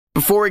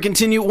Before we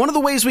continue, one of the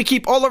ways we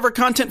keep all of our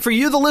content for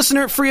you, the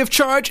listener, free of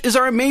charge is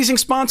our amazing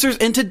sponsors,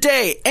 and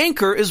today,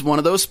 Anchor is one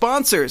of those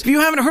sponsors. If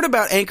you haven't heard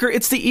about Anchor,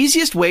 it's the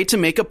easiest way to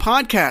make a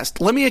podcast.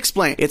 Let me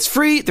explain. It's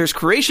free, there's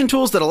creation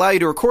tools that allow you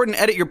to record and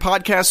edit your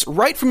podcasts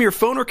right from your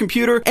phone or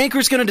computer.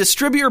 Anchor's going to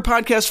distribute your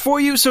podcast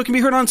for you so it can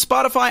be heard on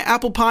Spotify,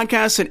 Apple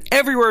Podcasts, and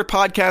everywhere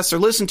podcasts are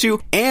listened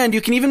to, and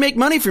you can even make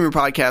money from your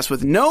podcast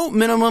with no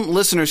minimum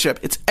listenership.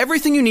 It's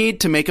everything you need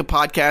to make a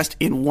podcast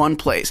in one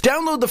place.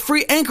 Download the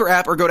free Anchor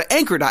app or go to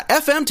anchor.fm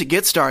to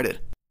get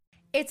started.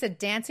 It's a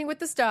Dancing with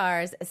the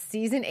Stars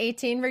Season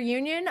 18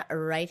 reunion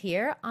right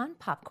here on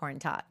Popcorn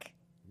Talk.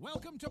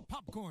 Welcome to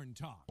Popcorn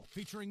Talk,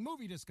 featuring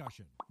movie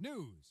discussion,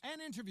 news,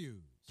 and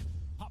interviews.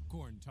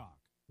 Popcorn Talk.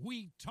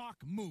 We talk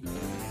movies.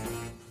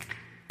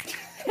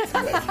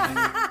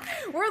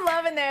 We're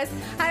loving this.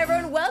 Hi,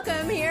 everyone.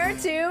 Welcome here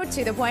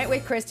to The Point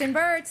with Kristen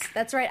Burtz.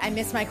 That's right. I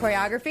missed my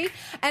choreography.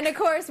 And, of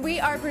course,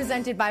 we are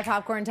presented by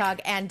Popcorn Talk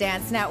and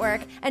Dance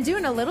Network and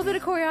doing a little bit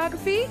of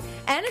choreography.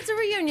 And it's a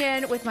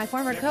reunion with my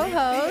former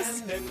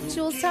co-host,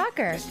 Jules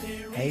Tucker.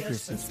 Hey,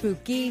 Kristen.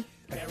 Spooky.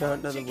 I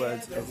don't know the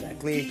words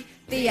exactly.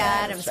 The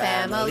Addams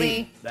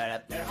Family.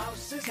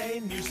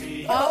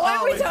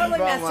 Oh, we totally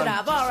messed it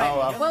up. All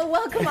right. Well,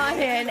 welcome on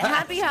in.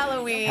 Happy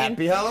Halloween.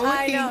 Happy Halloween.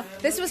 I know.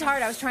 This was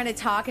hard. I was trying to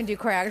talk and do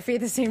choreography at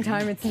the same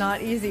time. It's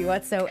not easy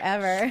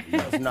whatsoever. No,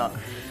 it's not.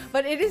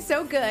 But it is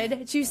so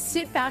good to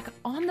sit back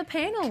on the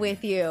panel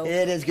with you.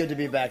 It is good to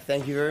be back.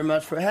 Thank you very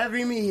much for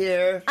having me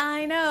here.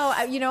 I know.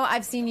 You know,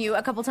 I've seen you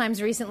a couple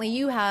times recently.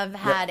 You have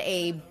had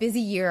a busy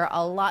year,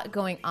 a lot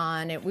going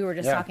on. We were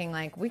just talking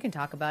like, we can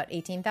talk about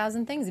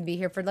 18,000 things and be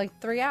here for like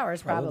 3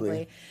 hours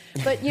probably.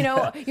 But, you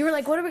know, you were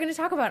like, what are we going to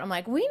talk about? I'm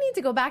like, we need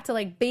to go back to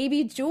like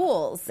Baby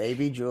Jules.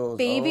 Baby Jules.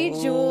 Baby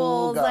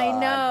Jules. God. I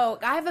know.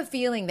 I have a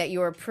feeling that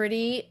you were a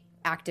pretty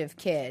active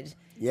kid.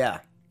 Yeah.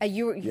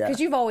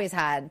 Because you've always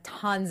had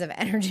tons of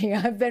energy.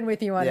 I've been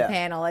with you on the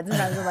panel, and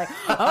sometimes I'm like,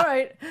 all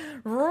right,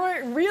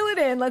 reel it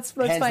in. Let's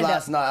find out.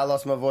 Last night, I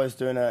lost my voice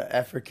doing an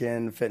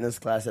African fitness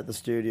class at the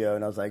studio,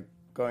 and I was like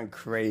going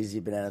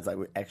crazy bananas. Like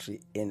we're actually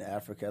in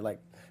Africa.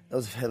 Like it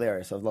was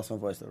hilarious. I've lost my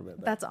voice a little bit.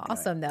 But that's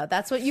awesome, though.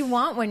 That's what you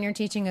want when you're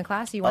teaching a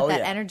class. You want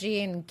that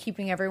energy and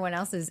keeping everyone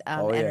else's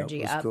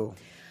energy up. Cool.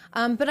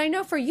 But I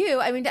know for you,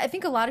 I mean, I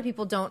think a lot of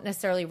people don't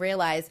necessarily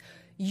realize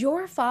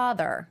your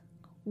father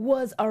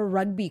was a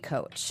rugby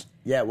coach.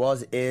 Yeah,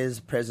 is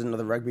president of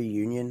the rugby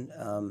union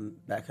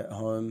back at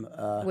home.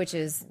 Which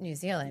is New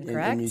Zealand,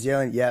 correct? In New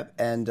Zealand, yep.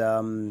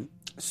 And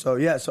so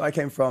I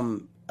came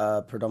from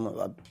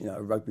predominantly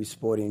a rugby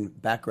sporting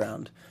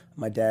background.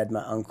 My dad,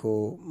 my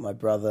uncle, my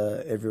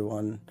brother,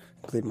 everyone,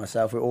 including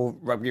myself, we're all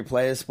rugby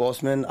players,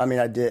 sportsmen. I mean,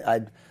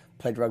 I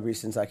played rugby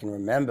since I can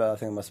remember. I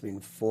think I must have been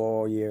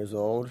 4 years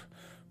old,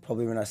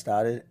 probably when I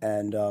started,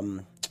 and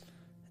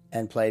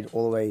played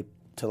all the way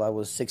till I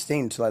was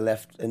 16, till I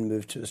left and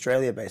moved to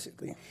Australia,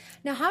 basically.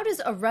 Now, how does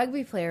a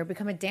rugby player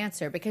become a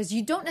dancer? Because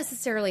you don't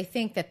necessarily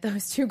think that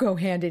those two go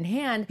hand in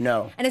hand.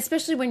 No. And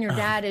especially when your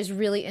dad is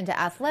really into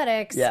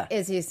athletics,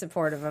 is he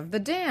supportive of the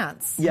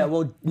dance? Yeah,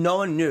 well, no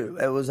one knew.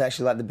 It was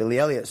actually like the Billy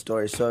Elliot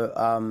story.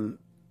 So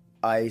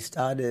I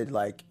started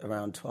like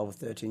around 12 or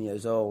 13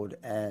 years old,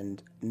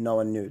 and no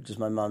one knew. Just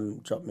my mum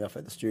dropped me off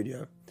at the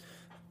studio.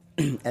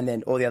 And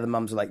then all the other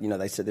mums were like,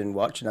 they sit there and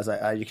watch. And I was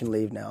like, you can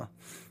leave now.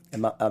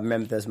 And I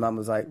remember this mum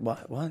was like,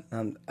 what?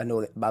 I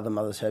know that other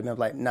mothers heard me. I'm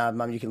like, nah,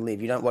 mum, you can leave.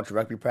 You don't watch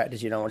rugby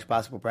practice. You don't watch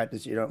basketball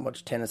practice. You don't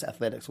watch tennis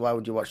athletics. Why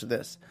would you watch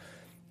this?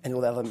 And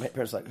all the other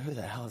parents were like, who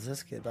the hell is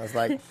this kid? But I was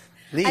like,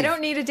 leave. I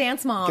don't need a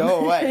dance mom. Go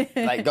away.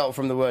 Like, go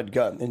from the word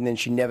go. And then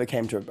she never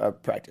came to a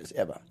practice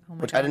ever,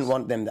 which I didn't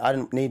want them. I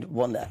didn't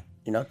want that,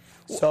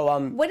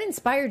 So what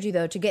inspired you,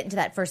 though, to get into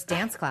that first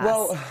dance class?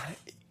 Well,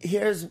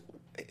 here's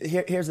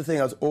the thing.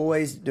 I was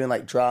always doing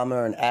like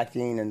drama and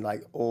acting and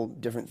like all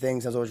different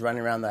things. I was always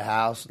running around the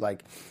house,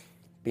 like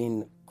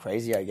being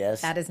crazy, I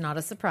guess. That is not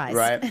a surprise.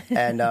 Right.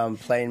 And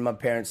playing my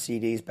parents'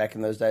 CDs back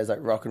in those days, like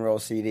rock and roll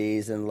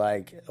CDs and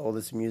like all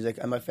this music.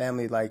 And my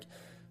family, like,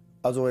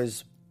 I was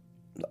always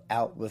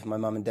out with my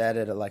mum and dad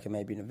at like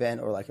maybe an event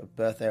or like a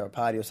birthday or a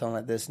party or something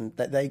like this. And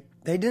they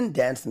didn't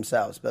dance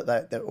themselves, but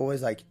they're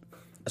always like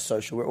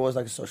we're always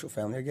like a social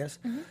family, I guess.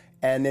 Mm-hmm.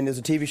 And then there's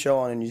a TV show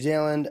on in New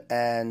Zealand,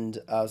 and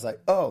I was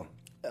like, it was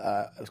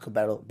called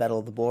Battle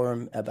of the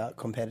Ballroom, about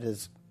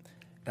competitors.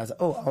 And I was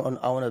like,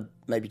 I want to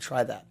maybe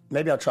try that.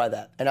 Maybe I'll try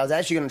that. And I was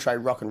actually going to try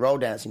rock and roll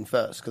dancing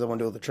first because I want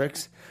to do all the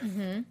tricks.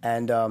 Mm-hmm.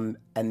 And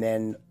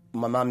then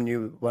my mum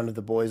knew one of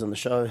the boys on the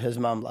show, his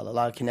mum,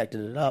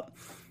 connected it up.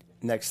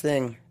 Next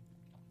thing,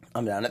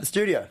 I'm down at the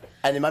studio.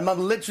 And then my mum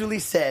literally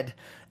said,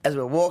 as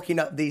we're walking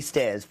up these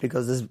stairs,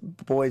 because this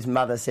boy's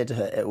mother said to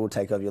her, it will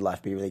take over your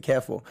life, be really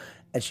careful.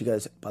 And she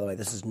goes, by the way,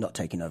 this is not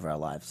taking over our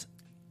lives.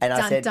 And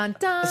I said,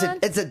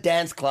 it's a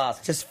dance class.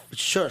 Just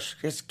shush.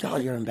 Just,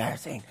 God, you're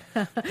embarrassing.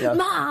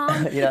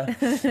 Mom!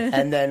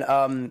 And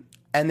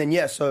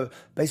then, so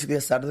basically I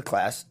started the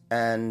class,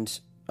 and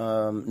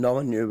no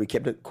one knew. We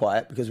kept it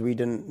quiet because we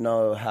didn't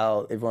know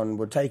how everyone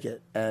would take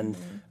it. And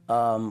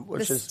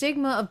the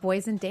stigma of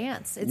boys in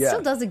dance, it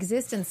still does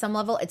exist in some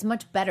level. It's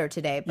much better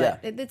today, but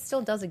it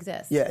still does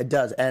exist. Yeah, it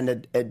does,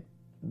 and it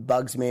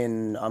bugs me,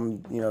 and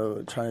I'm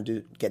trying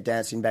to get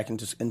dancing back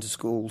into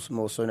schools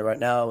more so right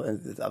now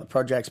and with other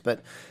projects.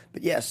 But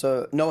yeah,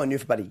 so no one knew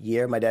for about a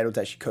year. My dad was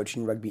actually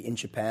coaching rugby in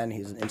Japan.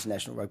 He's an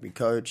international rugby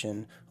coach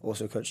and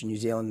also coached in New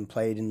Zealand and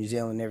played in New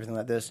Zealand and everything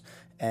like this.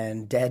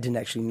 And Dad didn't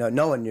actually know.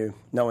 No one knew.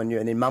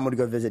 And then Mum would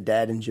go visit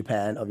Dad in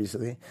Japan,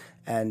 obviously,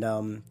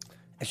 and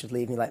she'd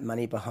leave me like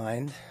money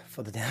behind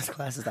for the dance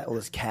classes, like all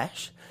this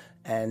cash.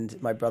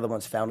 And my brother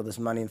once found all this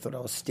money and thought I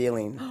was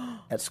stealing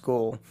at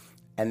school,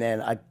 and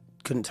then I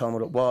couldn't tell him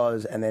what it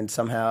was, and then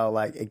somehow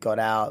like it got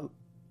out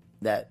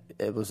that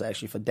it was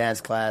actually for dance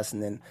class,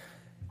 and then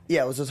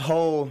it was this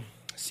whole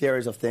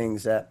series of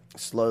things that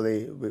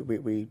slowly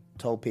we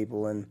told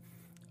people, and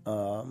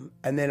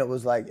then it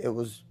was like it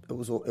was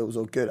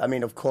all good. I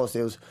mean, of course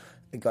it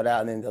got out,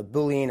 and then the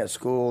bullying at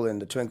school,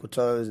 and the twinkle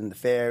toes, and the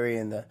fairy,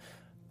 and the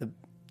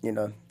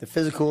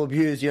physical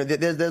abuse.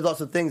 There's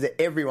lots of things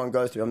that everyone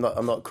goes through.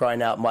 I'm not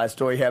crying out my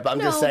story here, but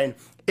I'm just saying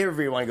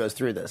everyone goes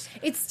through this.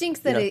 It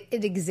stinks that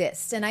it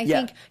exists, and I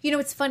think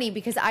it's funny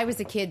because I was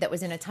a kid that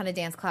was in a ton of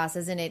dance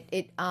classes, and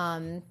it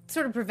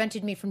sort of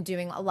prevented me from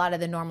doing a lot of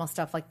the normal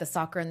stuff like the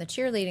soccer and the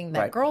cheerleading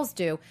that girls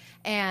do,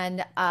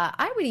 and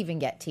I would even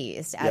get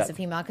teased as a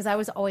female because I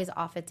was always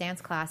off at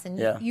dance class,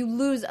 and you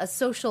lose a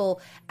social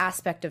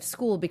aspect of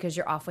school because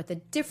you're off with a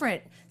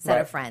different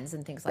set of friends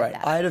and things like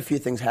that. I had a few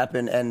things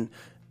happen, and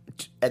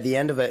at the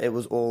end of it, it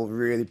was all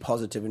really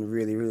positive and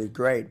really, really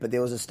great. But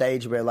there was a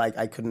stage where, like,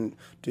 I couldn't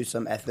do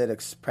some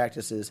athletics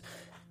practices,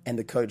 and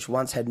the coach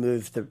once had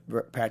moved the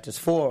practice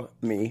for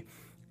me,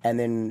 and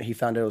then he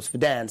found out it was for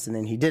dance, and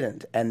then he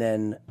didn't. And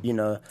then,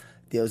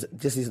 there was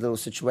just these little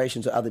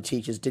situations where other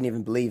teachers didn't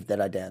even believe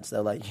that I danced.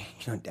 They're like,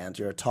 "You don't dance,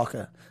 you're a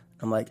talker."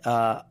 I'm like,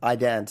 I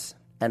dance,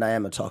 and I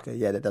am a talker.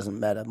 Yeah, that doesn't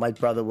matter. My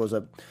brother was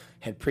a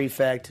head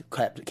prefect,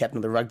 captain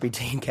of the rugby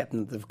team,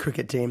 captain of the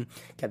cricket team,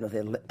 captain of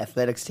the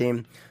athletics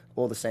team,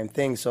 all the same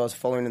thing. So I was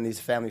following in these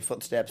family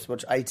footsteps,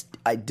 which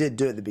I did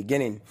do at the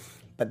beginning,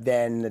 but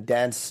then the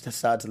dance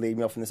started to lead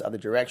me off in this other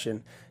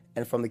direction.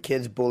 And from the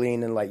kids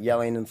bullying and like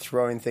yelling and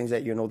throwing things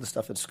at you and all the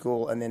stuff at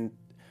school, and then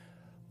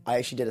I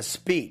actually did a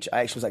speech.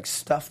 I actually was like,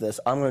 stuff this,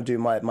 I'm going to do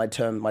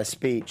my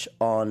speech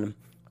on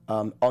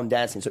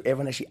dancing, so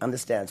everyone actually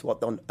understands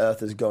what on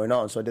earth is going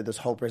on. So I did this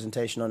whole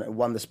presentation on it and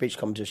won the speech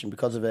competition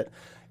because of it.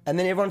 And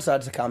then everyone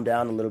started to calm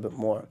down a little bit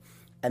more.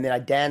 And then I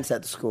danced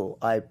at the school.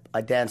 I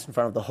danced in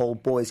front of the whole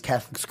boys'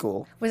 Catholic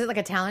school. Was it like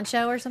a talent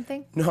show or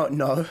something?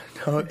 No.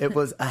 It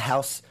was a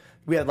house.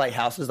 We had like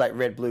houses like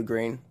red, blue,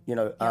 green.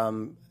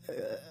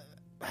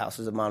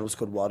 Houses of mine was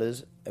called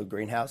Waters, a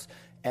greenhouse.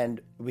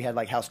 And we had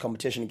like house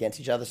competition against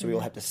each other. So we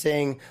all had to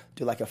sing,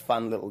 do like a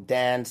fun little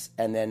dance,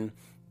 and then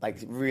like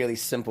really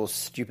simple,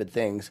 stupid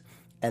things.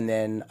 And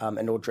then,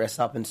 and all dress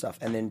up and stuff.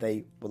 And then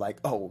they were like,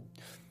 "Oh,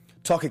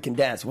 Toka can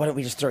dance. Why don't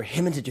we just throw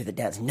him in to do the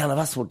dance? None of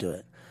us will do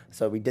it."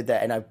 So we did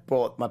that, and I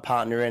brought my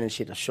partner in, and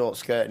she had a short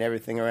skirt and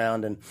everything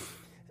around and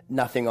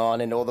nothing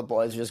on, and all the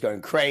boys were just going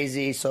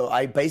crazy. So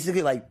I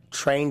basically like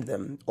trained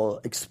them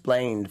or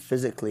explained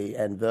physically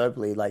and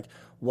verbally like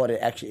what it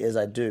actually is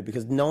I do,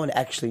 because no one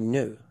actually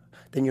knew.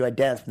 They knew I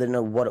danced, but they didn't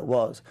know what it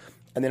was.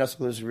 And then I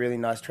saw this really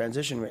nice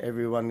transition where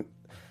everyone,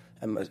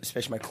 and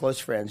especially my close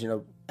friends,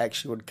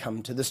 actually would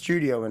come to the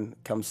studio and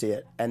come see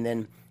it, and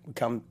then would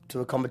come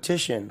to a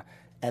competition,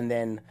 and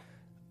then,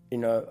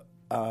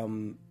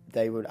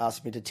 they would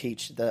ask me to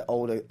teach the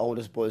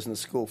oldest boys in the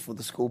school for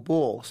the school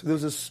ball. So there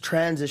was this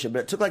transition, but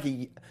it took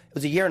it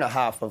was a year and a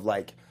half of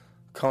like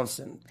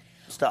constant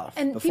stuff.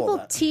 And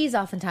people tease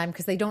oftentimes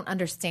because they don't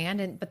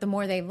understand, but the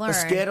more they learn,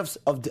 they're scared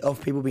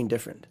of people being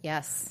different.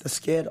 Yes, they're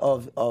scared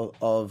of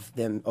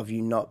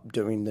you not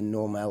doing the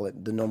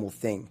normal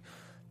thing.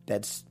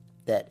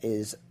 That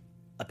is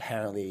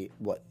apparently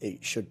what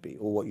it should be,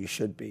 or what you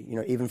should be.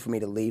 Even for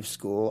me to leave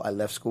school, I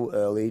left school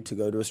early to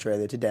go to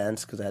Australia to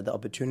dance because I had the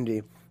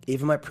opportunity.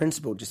 Even my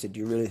principal just said, "Do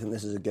you really think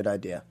this is a good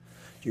idea?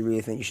 Do you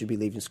really think you should be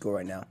leaving school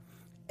right now?"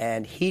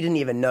 And he didn't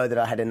even know that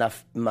I had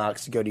enough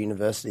marks to go to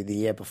university the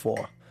year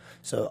before.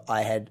 So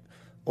I had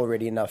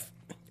already enough,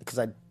 because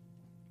I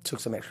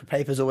took some extra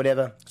papers or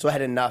whatever. So I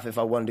had enough if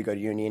I wanted to go to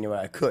uni anywhere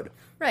I could.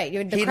 Right, you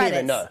had the he credits.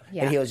 Didn't even know.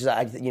 Yeah. And he was just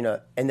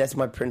like, and that's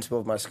my principal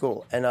of my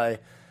school. And I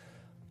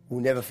will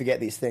never forget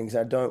these things.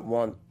 I don't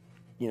want,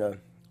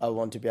 I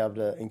want to be able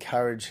to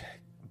encourage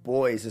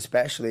boys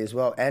especially as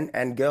well,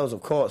 and girls,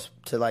 of course,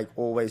 to like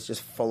always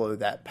just follow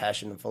that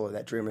passion and follow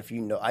that dream.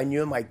 I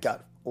knew in my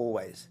gut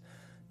always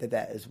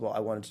that is what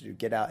I wanted to do,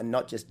 get out and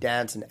not just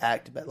dance and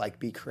act, but like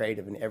be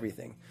creative in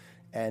everything.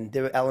 And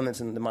there were elements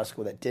in my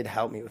school that did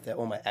help me with that.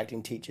 All my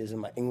acting teachers and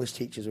my English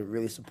teachers were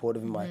really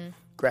supportive, and my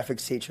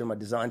graphics teacher and my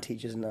design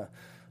teachers. And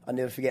I'll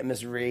never forget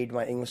Miss Reed,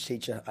 my English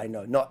teacher. I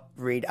know, not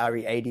Reed,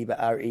 R-E-A-D, but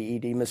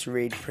R-E-E-D. Miss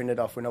Reed printed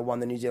off when I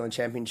won the New Zealand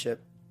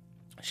Championship.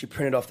 She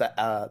printed off the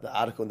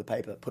article in the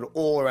paper, put it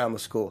all around the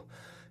school,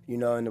 you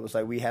know, and it was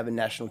like, we have a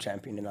national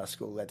champion in our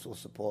school, let's all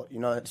support, you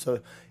know.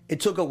 So it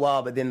took a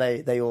while, but then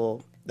they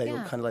all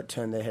kind of like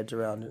turned their heads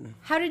around. And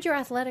how did your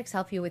athletics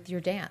help you with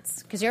your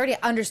dance? Because you already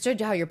understood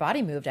how your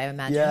body moved, I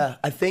imagine. Yeah,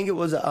 I think it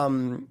was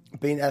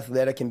being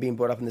athletic and being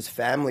brought up in this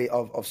family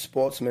of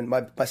sportsmen.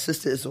 My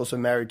sister is also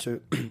married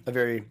to a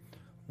very,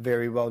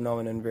 very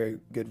well-known and very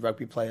good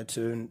rugby player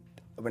too. And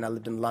when I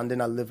lived in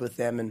London, I lived with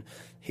them, and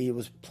he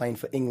was playing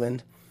for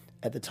England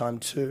at the time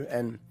too.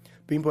 And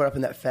being brought up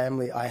in that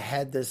family, I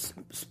had this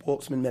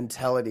sportsman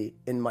mentality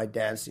in my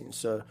dancing.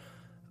 So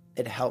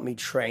it helped me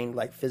train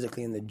like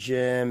physically in the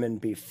gym and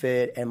be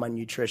fit, and my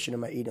nutrition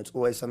and my eating. It's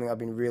always something I've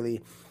been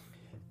really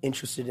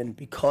interested in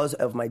because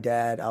of my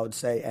dad, I would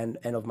say, and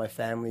of my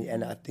family.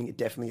 And I think it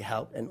definitely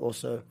helped. And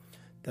also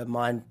the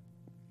mind,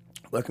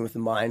 working with the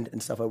mind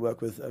and stuff. I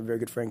work with a very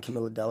good friend,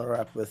 Camilla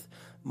Delarap, with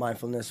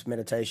mindfulness,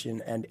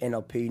 meditation, and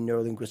NLP,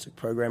 neuro-linguistic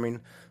programming,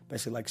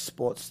 basically like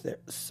sports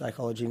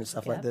psychology and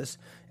stuff like this.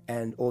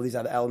 And all these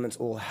other elements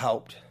all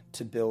helped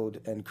to build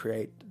and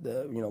create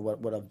the, you know,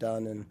 what I've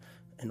done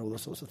and all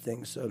those sorts of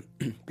things. So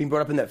being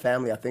brought up in that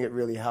family, I think it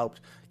really helped,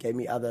 gave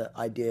me other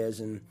ideas.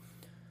 And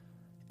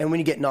when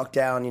you get knocked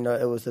down, you know,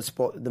 it was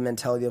the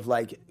mentality of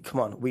like, come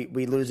on,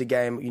 we lose a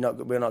game,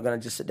 we're not going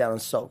to just sit down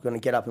and sulk. We're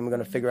going to get up and we're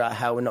going to figure out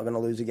how we're not going to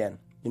lose again.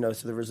 You know,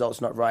 so the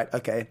result's not right.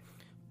 Okay,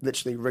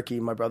 literally Ricky,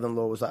 my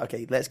brother-in-law, was like,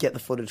 okay, let's get the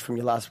footage from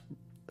your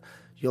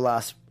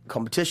last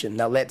competition.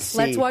 Now let's see.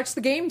 Let's watch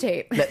the game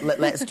tape.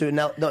 Let's do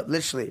no,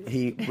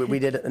 literally. We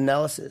did an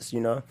analysis,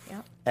 you know,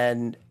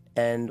 and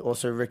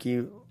also Ricky,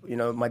 you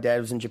know, my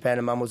dad was in Japan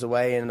and Mum was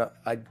away, and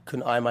I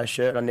couldn't iron my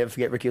shirt. I'll never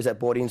forget. Ricky was at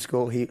boarding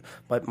school.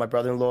 My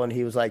brother-in-law, and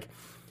he was like,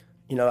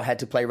 you know, I had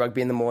to play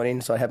rugby in the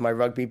morning, so I had my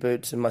rugby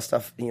boots and my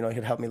stuff. You know,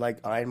 he'd help me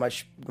like iron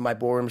my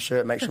ballroom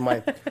shirt, make sure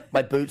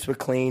my boots were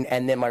clean,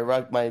 and then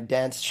my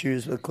dance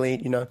shoes were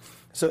clean. You know,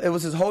 so it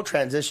was this whole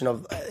transition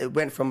of it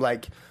went from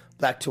like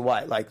black to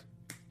white, like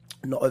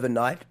not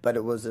overnight, but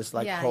it was this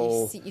like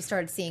whole. You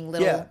started seeing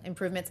little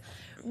improvements.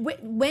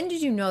 When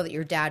did you know that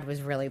your dad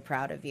was really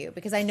proud of you?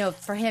 Because I know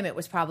for him it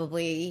was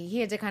probably he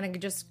had to kind of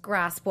just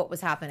grasp what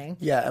was happening.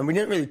 Yeah, and we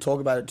didn't really talk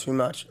about it too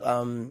much.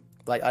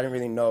 Like, I didn't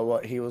really know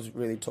what he was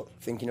really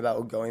thinking about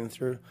or going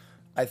through.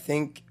 I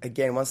think,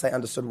 again, once they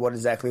understood what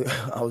exactly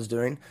I was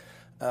doing,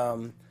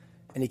 and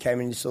he came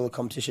and he saw the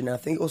competition, and I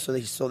think also that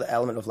he saw the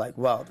element of, like,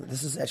 wow,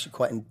 this is actually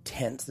quite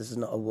intense. This is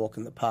not a walk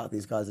in the park.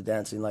 These guys are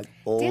dancing, like,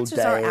 all Dancers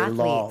day are athletes.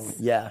 long.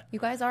 Yeah. You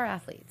guys are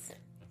athletes.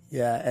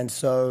 Yeah, and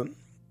so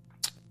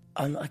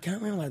I can't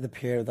remember, like, the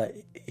period that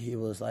he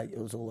was, like, it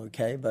was all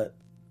okay, but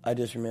I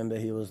just remember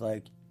he was,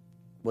 like,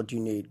 what do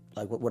you need?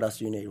 Like, what else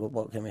do you need?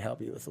 What can we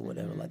help you with or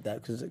whatever like that?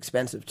 Because it's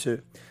expensive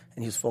too.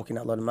 And he was forking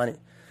out a lot of money.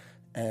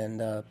 And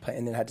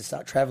then had to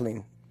start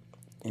traveling,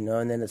 you know,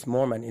 and then it's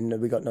more money. You know,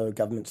 we got no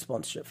government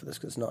sponsorship for this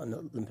because it's not an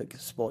Olympic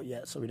sport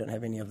yet, so we don't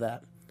have any of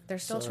that. They're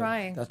still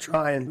trying. They're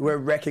trying. We're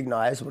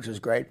recognized, which is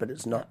great, but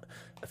it's not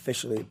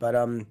officially. But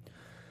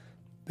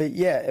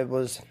yeah, it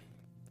was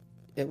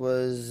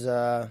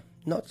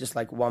not just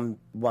like one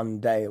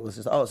day. It was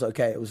just, it's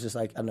okay. It was just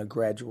like a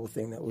gradual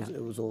thing that was,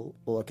 it was all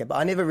okay. But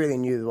I never really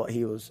knew what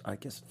he was, I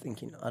guess,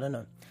 thinking. I don't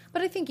know.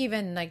 But I think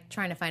even like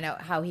trying to find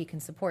out how he can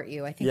support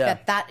you, I think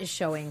that is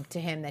showing to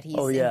him that he's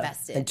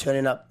invested. And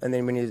turning up, and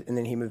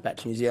then he moved back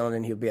to New Zealand,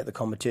 and he'll be at the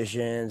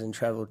competitions and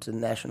travel to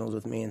nationals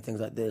with me and things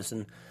like this.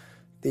 And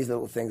these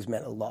little things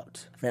meant a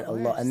lot.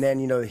 And then,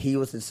 you know, he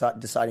was the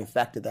deciding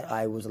factor that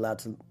I was allowed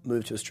to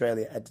move to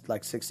Australia at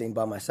like 16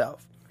 by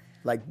myself.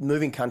 Like,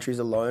 moving countries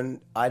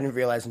alone, I didn't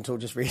realize until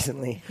just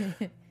recently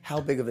how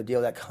big of a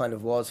deal that kind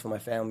of was for my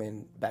family.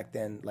 And back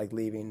then, like,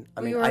 leaving.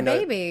 I mean, you were a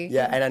baby.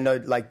 Yeah, and I know,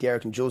 like,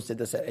 Derek and Jules did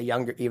this at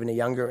even a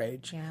younger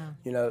age. Yeah.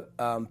 You know,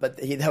 but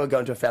they were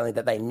going to a family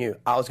that they knew.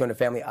 I was going to a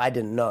family I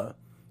didn't know,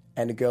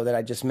 and a girl that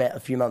I just met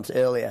a few months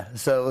earlier.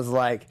 So it was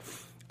like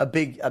a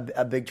big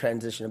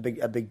transition,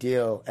 a big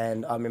deal.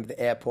 And I remember the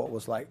airport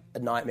was like a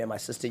nightmare. My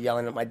sister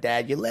yelling at my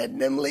dad, "You're letting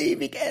him leave.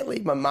 He can't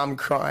leave." My mum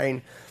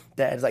crying.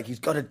 Dad's like, he's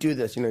got to do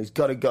this, you know, he's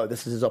got to go.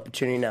 This is his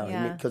opportunity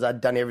now. Because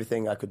I'd done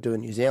everything I could do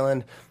in New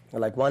Zealand. I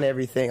like won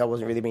everything. I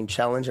wasn't really being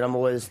challenged. And I'm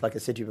always, like I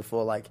said to you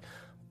before, like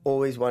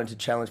always wanted to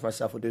challenge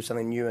myself or do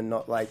something new, and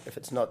not like if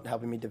it's not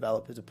helping me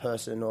develop as a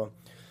person or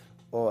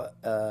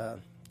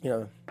you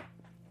know,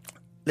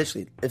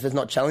 literally if it's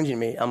not challenging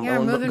me, I'm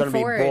going to be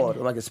bored.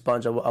 I'm like a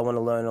sponge. I want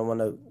to learn. I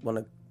want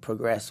to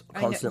progress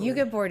constantly. You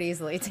get bored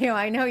easily too.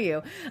 I know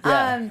you.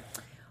 Yeah.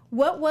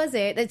 What was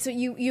it? So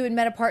you had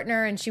met a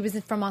partner, and she was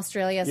from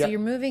Australia. So you're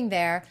moving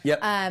there.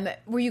 Yep.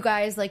 Were you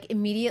guys like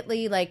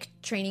immediately like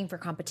training for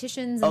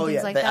competitions and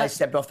things like that? I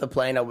stepped off the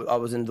plane. I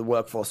was in the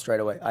workforce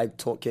straight away. I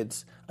taught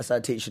kids. I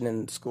started teaching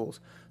in schools.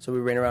 So we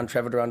ran around,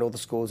 traveled around all the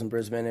schools in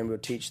Brisbane, and we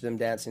would teach them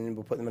dancing, and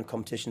we'd put them in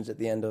competitions at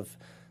the end of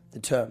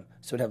the term.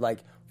 So we'd have like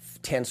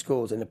 10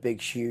 schools in a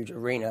big, huge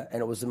arena,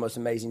 and it was the most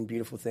amazing,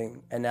 beautiful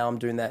thing. And now I'm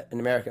doing that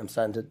in America. I'm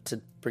starting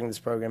to bring this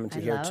program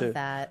into here too,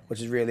 which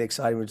is really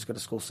exciting. We just got a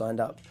school signed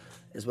up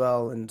as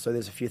well, and so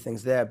there's a few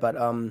things there. But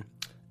and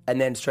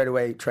then straight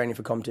away training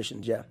for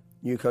competitions. Yeah,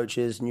 new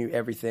coaches, new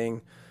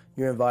everything.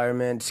 new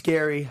environment,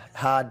 scary,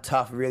 hard,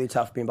 tough, really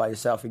tough being by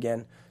yourself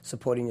again,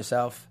 supporting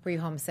yourself. Were you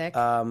homesick?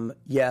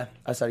 Yeah,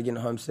 I started getting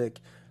homesick,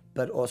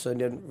 but also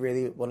didn't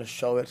really want to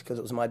show it because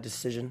it was my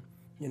decision,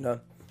 you know.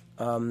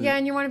 Yeah,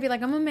 and you want to be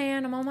like, I'm a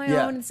man, I'm on my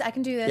Yeah. own, I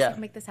can do this, Yeah. I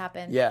can make this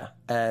happen. Yeah,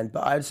 but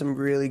I had some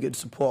really good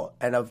support,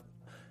 and I've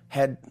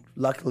had,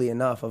 luckily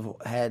enough, I've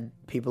had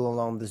people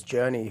along this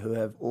journey who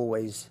have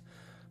always,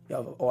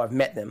 or I've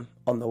met them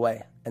on the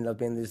way, and they've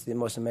been the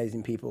most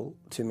amazing people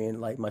to me,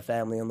 and like my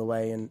family on the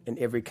way, and in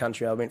every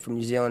country. I went from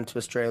New Zealand to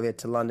Australia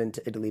to London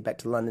to Italy, back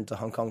to London to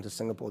Hong Kong to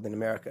Singapore, then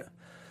America.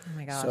 Oh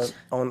my gosh.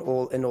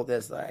 So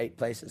there's like 8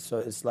 places. So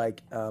it's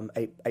like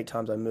eight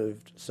times I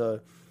moved. So.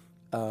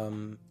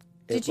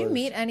 Did you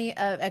meet any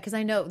because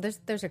I know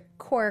there's a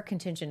core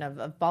contingent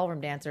of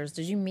ballroom dancers.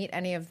 Did you meet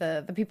any of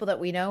the people that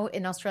we know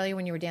in Australia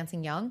when you were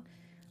dancing young?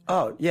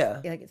 Oh,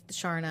 yeah. Like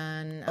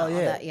Sharna and Oh, all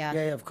yeah. that? Yeah,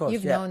 Yeah, of course.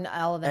 You've yeah. known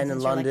all of them and in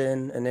since you're, like-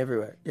 London and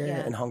everywhere. Yeah,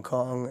 Yeah. in Hong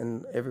Kong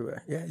and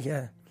everywhere.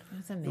 Yeah.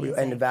 That's amazing.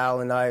 And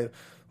Val and I,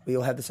 we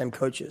all had the same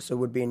coaches. So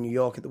we'd be in New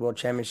York at the World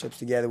Championships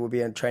together. We'd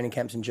be in training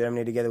camps in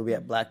Germany together. We'd be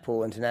at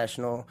Blackpool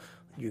International,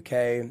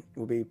 UK.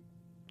 We'd be,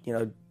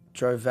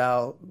 drove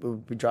Val.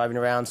 We'd be driving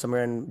around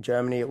somewhere in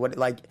Germany. It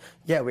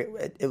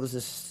was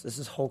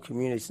this whole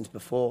community since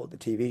before the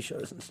TV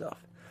shows and stuff.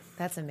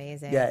 That's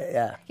amazing.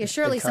 Yeah. Yeah,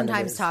 Shirley It kind of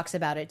sometimes is. talks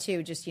about it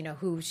too, just,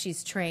 who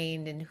she's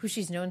trained and who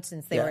she's known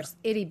since they were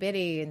itty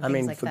bitty and I things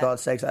mean, like for that.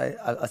 God's sakes,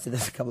 I said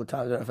this a couple of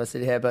times. I don't know if I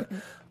said it here, but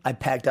I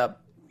packed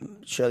up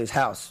Shirley's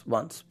house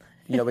once.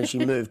 When she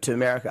moved to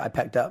America, I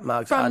packed up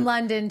Mark's From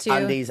London to-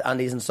 undies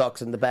and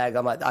socks in the bag.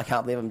 I'm like, I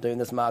can't believe I'm doing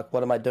this, Mark.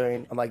 What am I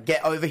doing? I'm like,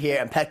 get over here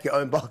and pack your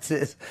own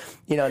boxes.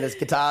 And there's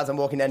guitars. I'm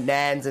walking down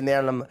Nan's in there,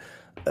 and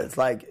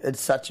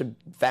it's such a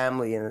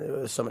family, and it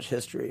was so much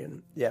history,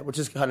 and which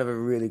is kind of a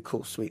really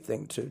cool, sweet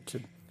thing to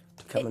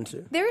come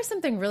into. There is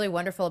something really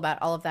wonderful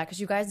about all of that because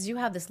you guys do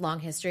have this long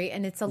history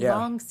and it's a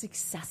long,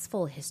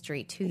 successful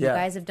history too. You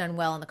guys have done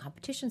well on the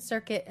competition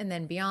circuit and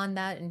then beyond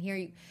that. And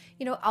here,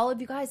 all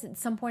of you guys at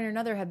some point or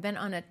another have been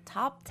on a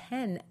top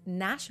 10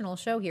 national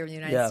show here in the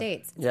United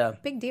States. It's a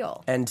big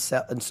deal. And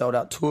sold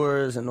out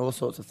tours and all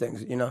sorts of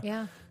things,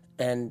 Yeah.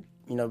 And,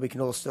 we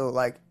can all still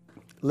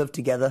live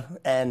together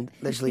and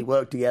literally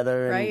work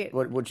together. And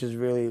Right. which is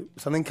really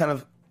something kind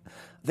of,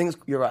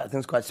 you're right. I think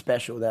it's quite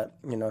special that,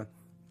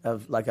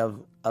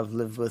 I've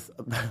lived with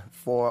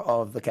 4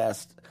 of the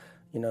cast,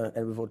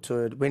 and we've all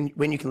toured.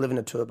 When you can live in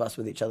a tour bus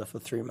with each other for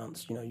 3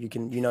 months, you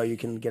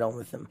can get on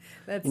with them.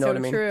 That's you know so what I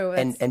mean? true.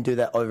 And do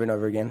that over and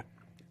over again.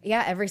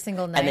 Yeah, every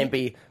single night. And then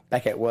be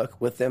back at work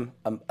with them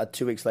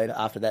 2 weeks later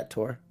after that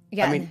tour.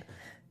 Yeah, I mean,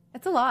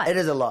 it's a lot. it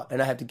is a lot,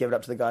 and I have to give it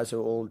up to the guys who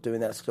are all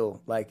doing that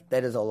still.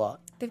 That is a lot.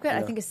 They've got,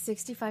 I think, a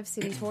 65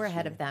 city tour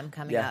ahead of them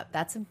coming Yeah. up.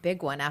 That's a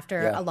big one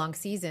after Yeah. a long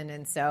season,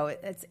 and so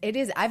it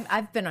is.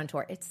 I've been on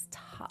tour. It's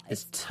tough.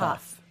 It's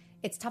tough.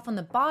 It's tough on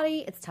the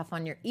body. It's tough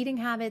on your eating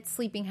habits,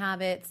 sleeping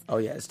habits. Oh,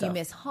 yeah, it's You tough.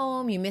 miss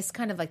home. You miss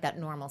kind of like that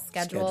normal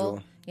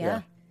schedule.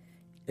 Yeah.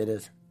 It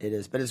is.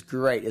 But it's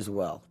great as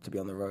well to be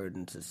on the road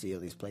and to see all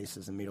these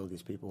places and meet all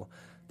these people.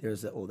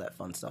 There's all that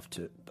fun stuff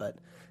too. But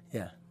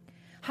yeah.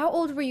 How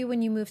old were you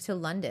when you moved to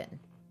London?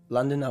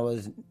 London, I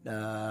was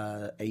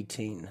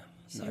 18.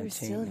 So you were 19.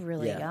 still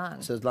really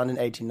young. So it was London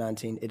 18,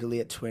 19, Italy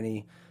at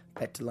 20,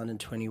 back to London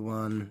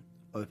 21,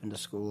 opened a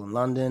school in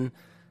London,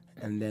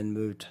 and then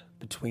moved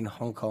between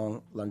Hong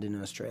Kong, London,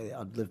 and Australia.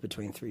 I'd live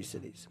between 3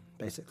 cities,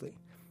 basically.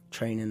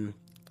 Train in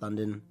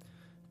London,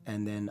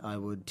 and then I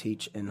would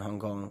teach in Hong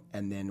Kong,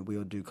 and then we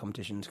would do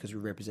competitions because we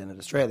represented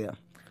Australia.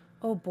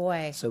 Oh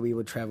boy. So we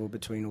would travel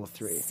between all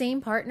 3.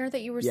 Same partner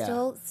that you were Yeah.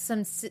 still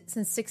since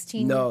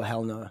 16? No,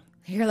 hell no.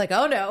 You're like,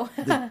 oh no.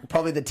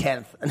 Probably the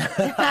 10th.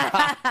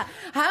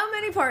 How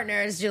many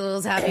partners,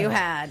 Jules, have you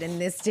had in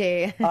this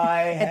day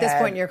at this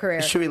had- point in your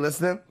career? Should we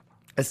listen?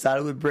 It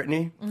started with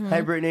Brittany.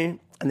 Hey, Brittany.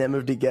 And then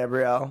moved to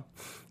Gabrielle.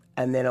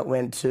 And then it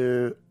went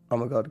to, oh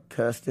my God,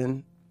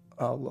 Kirsten.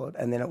 Oh, Lord.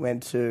 And then it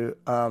went to,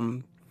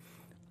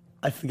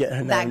 I forget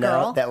her That name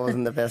girl? now. That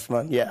wasn't the best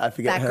one. Yeah, I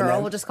forget That her girl?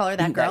 name. We'll just call her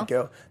that girl? That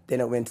girl.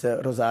 Then it went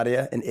to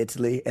Rosaria in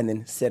Italy. And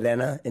then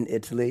Serena in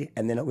Italy.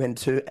 And then it went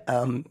to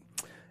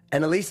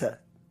Annalisa.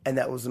 And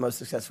that was the most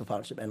successful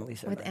partnership,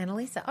 Annalisa. With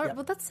Annalisa. All right,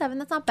 well, that's 7.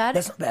 That's not bad.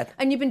 That's not bad.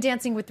 And you've been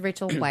dancing with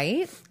Rachel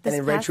White. And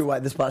then Rachel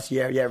White this past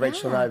year. Yeah,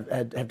 Rachel and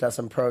I have done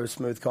some pro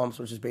smooth comps,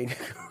 which has been a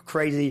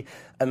crazy,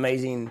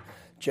 amazing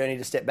journey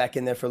to step back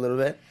in there for a little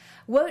bit.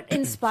 What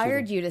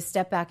inspired you to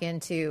step back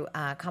into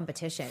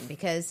competition?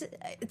 Because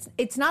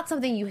it's not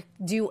something you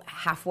do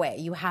halfway.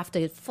 You have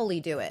to fully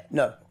do it.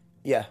 No,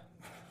 yeah,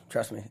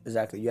 trust me,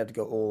 exactly. You have to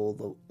go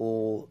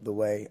all the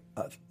way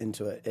up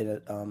into it.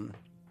 And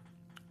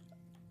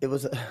it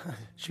was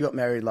she got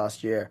married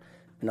last year,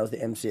 and I was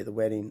the MC at the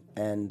wedding,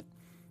 and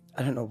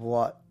I don't know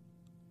what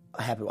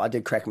happened. I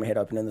did crack my head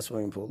open in the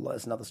swimming pool.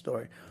 That's another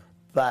story.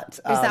 But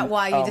Is that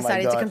why you oh my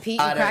decided to God. compete?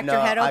 You I don't cracked your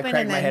know. head open I cracked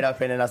and my then- head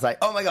open, and I was like,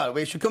 "Oh my God,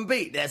 we should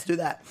compete. Let's do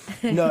that."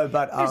 No,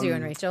 but There's you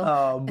and Rachel.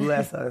 Oh,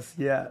 bless us.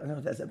 Yeah, no,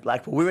 that's at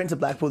Blackpool. We went to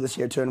Blackpool this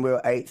year too, and we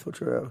were 8th, which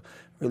we were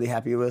really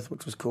happy with,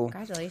 which was cool.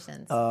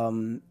 Congratulations.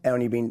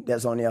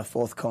 That's only our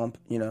 4th comp,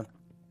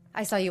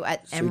 I saw you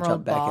at So we Emerald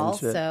jumped back Ball.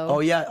 into it. So oh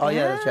yeah,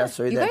 that's yeah.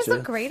 So you that guys too.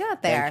 look great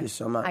out there. Thank you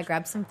so much. I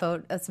grabbed some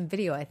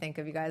video, I think,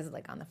 of you guys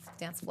like on the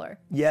dance floor.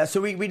 Yeah,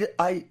 so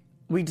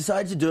we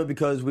decided to do it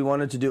because we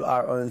wanted to do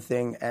our own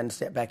thing and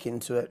step back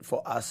into it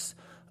for us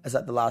as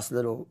like the last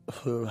little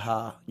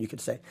hoo-ha, you could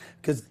say.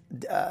 Because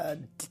the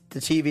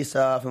TV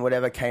stuff and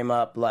whatever came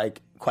up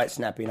like quite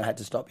snappy, and I had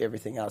to stop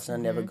everything else, and I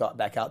never got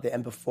back out there.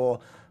 And before,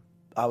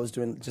 I was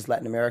doing just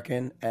Latin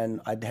American, and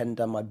I hadn't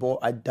done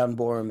I'd done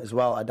ballroom as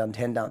well. I'd done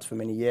 10 dance for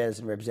many years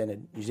and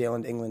represented New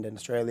Zealand, England, and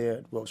Australia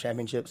at World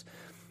Championships.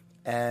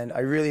 And I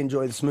really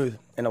enjoyed the smooth,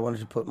 and I wanted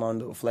to put my own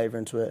little flavor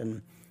into it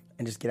and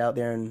just get out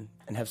there and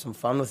have some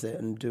fun with it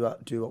and do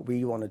what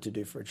we wanted to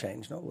do for a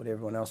change, not what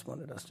everyone else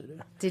wanted us to do.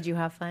 Did you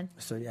have fun?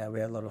 So yeah,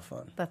 we had a lot of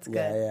fun. That's good.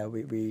 Yeah,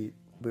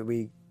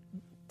 we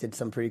did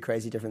some pretty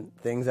crazy different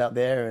things out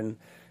there and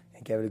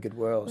gave it a good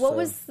whirl. What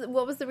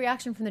was the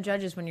reaction from the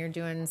judges when you're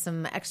doing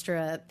some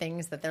extra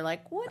things that they're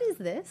like, what is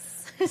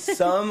this?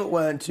 Some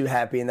weren't too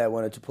happy and they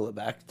wanted to pull it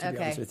back, to be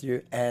honest with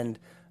you. And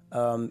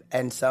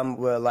some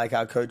were like,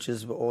 our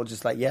coaches were all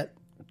just like, yeah,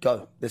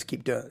 go. Let's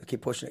keep doing it.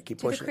 Keep pushing it. Keep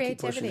pushing it. Keep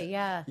pushing it.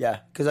 Yeah. Yeah.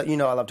 Because, I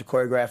love to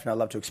choreograph and I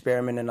love to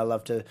experiment and I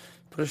love to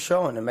put a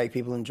show on and make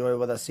people enjoy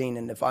what they're seeing.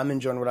 And if I'm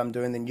enjoying what I'm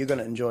doing, then you're going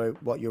to enjoy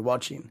what you're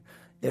watching.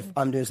 If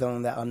I'm doing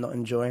something that I'm not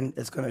enjoying,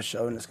 it's going to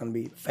show and it's going to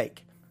be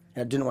fake.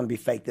 And I didn't want to be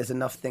fake. There's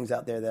enough things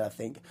out there that I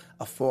think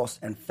are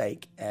forced and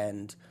fake.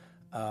 And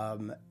I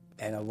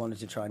wanted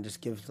to try and just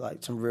give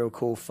like some real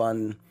cool,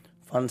 fun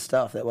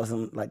stuff that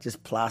wasn't like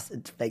just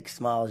plastic, fake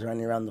smiles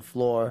running around the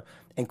floor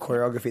and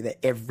choreography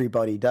that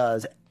everybody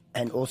does.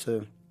 And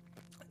also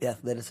the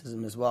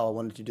athleticism as well. I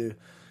wanted to do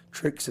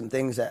tricks and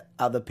things that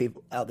other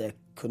people out there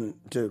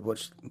couldn't do,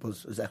 which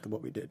was exactly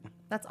what we did.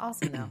 That's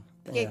awesome, though.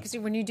 Yeah, because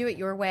when you do it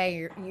your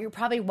way, you're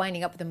probably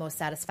winding up with the most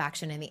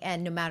satisfaction in the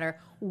end, no matter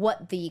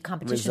what the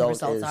competition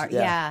results are.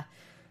 Yeah.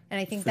 And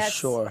I think that's,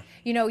 sure.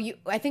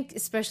 I think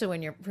especially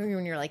when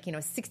you're like,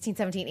 16,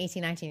 17,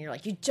 18, 19, you're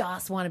like, you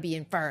just want to be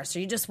in first or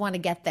you just want to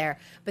get there.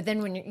 But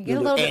then when you get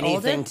a little bit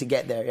older. Anything to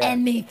get there, yeah.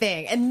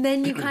 Anything. And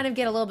then you kind of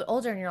get a little bit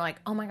older and you're like,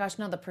 oh my gosh,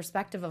 no, the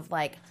perspective of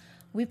like,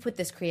 we put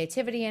this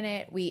creativity in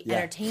it. We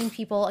entertain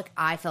people. Like,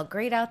 I felt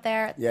great out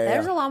there.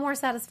 There's a lot more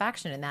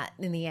satisfaction in that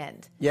in the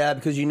end. Yeah,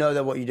 because you know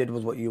that what you did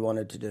was what you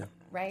wanted to do.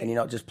 Right. And you're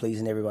not just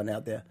pleasing everyone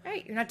out there.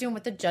 Right. You're not doing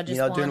what the judges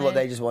You're not wanted. doing what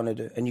they just want to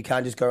do. And you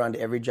can't just go around to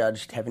every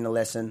judge having a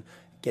lesson,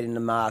 getting the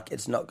mark.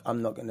 It's not like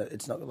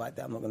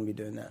that. I'm not going to be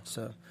doing that.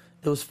 So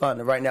it was fun.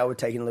 And right now we're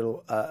taking a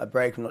little a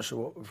break. I'm not sure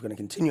what we're going to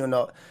continue or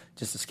not.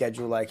 Just to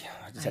schedule, like,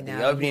 I just had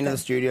the opening of the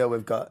studio.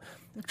 We've got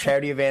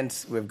charity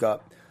events. We've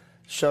got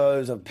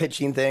shows of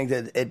pitching things.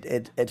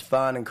 It's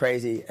fun and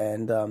crazy.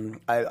 And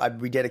I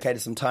rededicated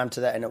some time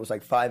to that. And it was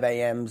like 5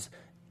 a.m.s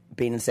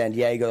being in San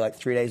Diego like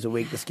 3 days a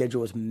week. The schedule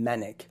was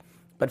manic.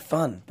 But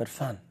fun.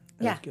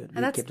 Yeah, good.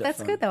 And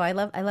that's good though. I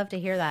love to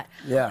hear that.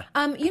 Yeah.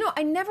 I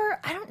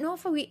don't know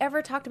if we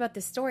ever talked about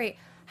this story.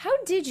 How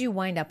did you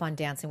wind up on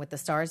Dancing with the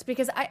Stars?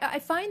 Because I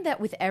find that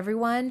with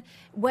everyone,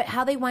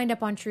 how they wind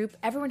up on Troop,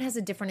 everyone has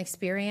a different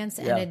experience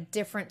and a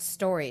different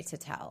story to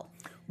tell.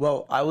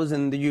 Well, I was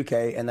in the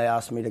UK and they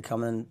asked me to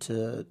come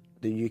into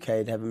the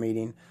UK to have a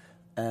meeting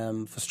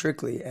for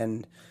Strictly,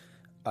 and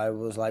I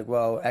was like,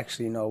 well,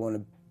 actually, no, I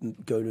want to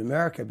go to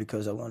America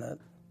because I want to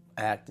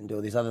act and do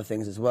all these other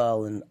things as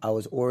well. And I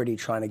was already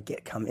trying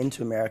to come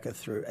into America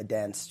through a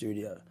dance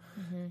studio.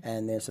 Mm-hmm.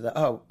 And they said,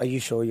 oh, are you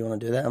sure you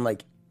want to do that? I'm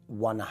like,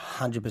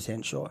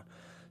 100% sure.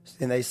 So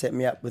then they set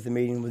me up with a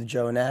meeting with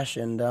Joe and Ash,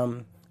 and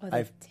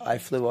I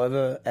flew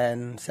over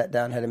and sat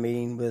down, had a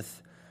meeting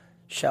with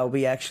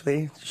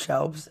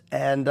Shelbs,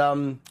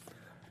 and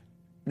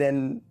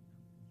then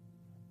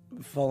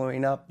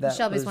following up that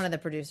Shelby's one of the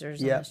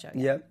producers on the show.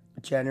 Yeah.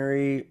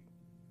 January,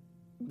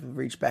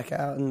 reached back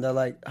out and they're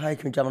like, "Hi,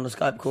 can we jump on the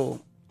Skype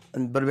call?"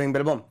 And bada bing,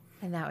 bada boom.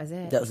 And that was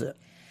it. That was it.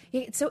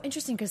 Yeah, it's so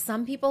interesting because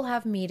some people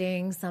have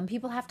meetings, some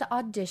people have to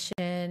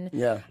audition.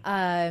 Yeah.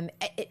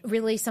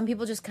 Some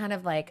people just kind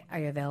of like, are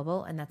you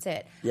available? And that's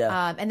it.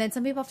 Yeah. And then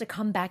some people have to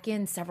come back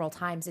in several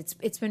times.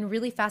 It's been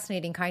really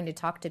fascinating kind of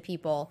talk to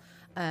people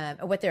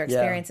what their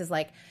experience is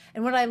like.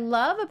 And what I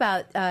love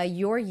about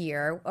your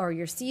year or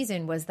your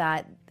season was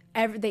that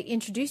they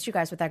introduced you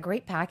guys with that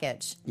great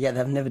package. Yeah,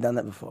 they've never done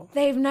that before.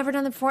 They've never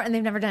done it before, and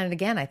they've never done it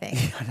again, I think.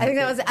 I think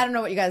that was, I don't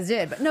know what you guys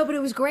did, but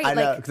it was great. I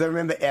know, because I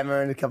remember Emma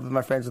and a couple of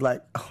my friends were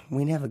like, "Oh,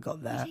 we never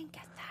got that." We didn't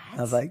get that.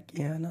 I was like,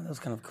 yeah, no, that was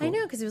kind of cool. I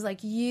know, because it was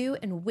like you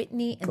and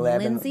Whitney and Gleb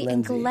Lindsay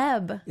and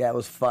Gleb. Yeah, it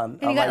was fun.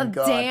 And you got to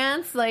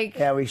dance, like...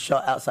 Yeah, we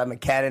shot outside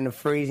McCann in the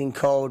freezing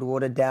cold,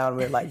 watered down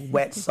with like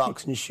wet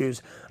socks and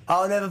shoes.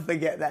 I'll never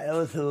forget that. It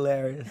was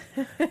hilarious.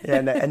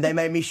 Yeah, no, and they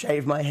made me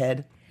shave my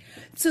head.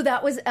 So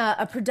that was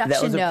a production note.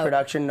 That was a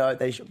production note.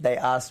 They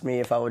asked me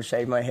if I would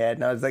shave my head,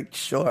 and I was like,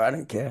 sure, I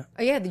don't care.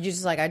 Oh, yeah, did you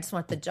just like, I just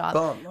want the job.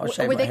 Boom, I'll shave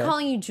my head. Were they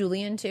calling you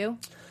Julian, too?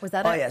 Was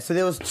that it? Oh, yeah, so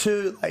there was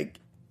two,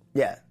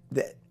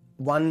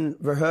 one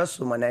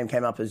rehearsal, my name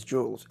came up as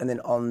Jules, and then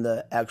on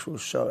the actual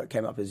show, it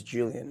came up as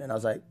Julian, and I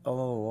was like,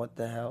 oh, what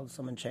the hell?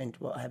 Someone changed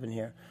what happened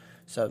here.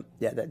 So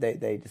yeah,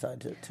 they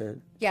decided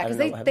to Yeah, I don't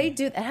because know what they happened.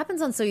 do. It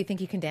happens on So You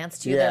Think You Can Dance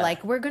too. Yeah. They're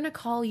like, we're gonna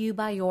call you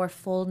by your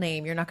full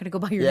name. You're not gonna go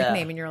by your Yeah.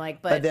 nickname, and you're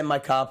like, But then my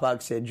car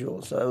park said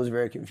Jules, so it was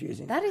very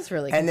confusing. that is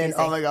really And confusing.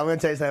 then, oh my God, I'm going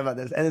to tell you something about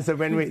this. And then, so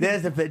when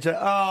there's the picture,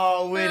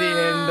 Whitney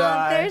and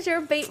I. There's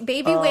your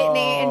baby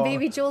Whitney and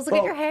baby Jules. Look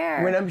at your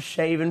hair. When I'm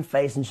shaving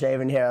face and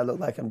shaving hair, I look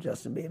like I'm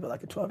Justin Bieber,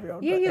 like a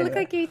 12-year-old. yeah, But you look anyway.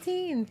 like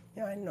 18.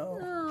 Yeah, I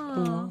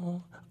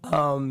know.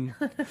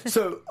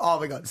 So, oh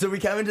my God. So we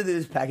come into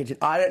this package, and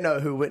I don't know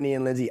who Whitney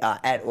and Lindsay are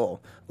at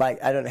all.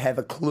 Like, I don't have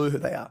a clue who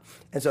they are.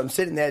 And so I'm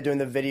sitting there doing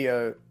the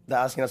video. They're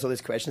asking us all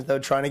these questions. They were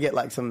trying to get,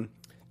 like, some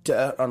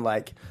dirt on,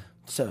 like,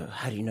 so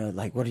how do you know,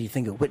 like, what do you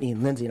think of Whitney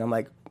and Lindsay? And I'm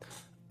like,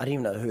 I don't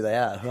even know who they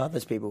are. Who are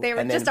those people? They were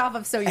And just off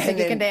of So You Think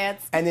You Can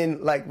Dance. And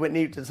then, like,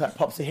 Whitney just like,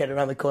 pops her head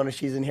around the corner.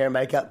 She's in hair and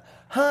makeup.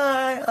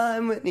 Hi,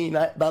 I'm Whitney.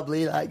 Like,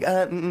 bubbly, like,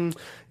 you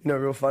know,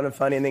 real fun and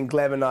funny. And then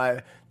Gleb and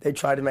I, they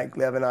tried to make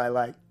Gleb and I,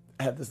 like,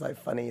 have this, like,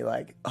 funny,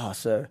 like, oh,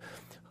 so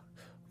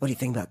what do you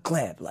think about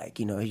Gleb? Like,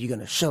 you know, are you going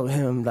to show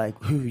him,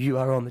 like, who you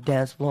are on the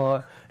dance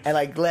floor? And,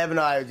 like, Gleb and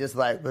I are just,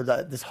 like,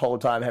 this whole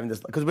time having this,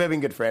 because we've been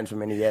good friends for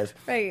many years.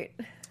 Right.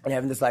 And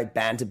having this, like,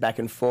 banter back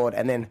and forth.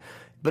 And then,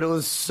 but it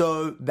was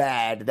so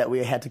bad that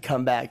we had to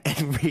come back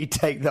and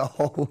retake the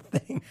whole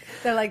thing.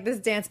 They're like, this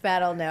dance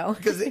battle, no.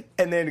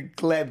 And then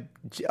Gleb,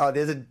 oh,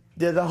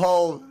 there's a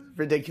whole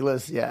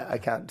ridiculous, yeah, I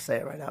can't say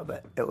it right now,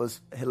 but it was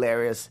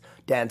hilarious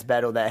dance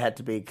battle that had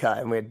to be cut,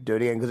 and we had to do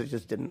it again because it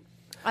just didn't.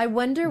 I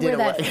wonder where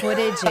that work.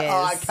 footage is.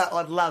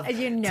 I'd love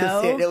You to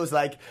know? see it. It was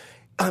like,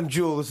 I'm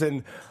Jules,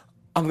 and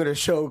I'm going to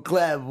show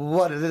Gleb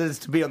what it is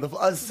to be on the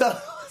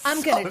floor.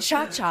 I'm going to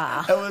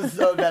cha-cha. It was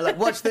so bad. Like,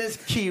 watch this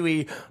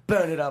Kiwi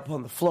burn it up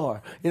on the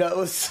floor. You know, it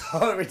was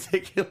so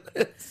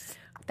ridiculous.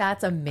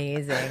 That's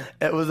amazing.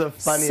 It was a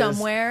funny.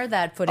 Somewhere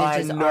that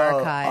footage is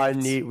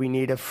archived. We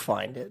need to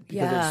find it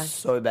because Yeah. it's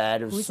so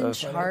bad. It was Who's so in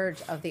funny.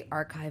 charge of the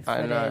archive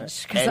I know.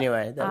 footage? 'Cause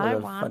Anyway, that was I a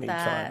want funny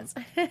that.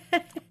 time.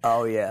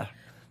 Oh yeah.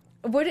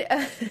 What,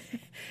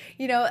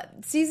 you know,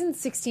 season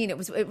 16, it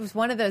was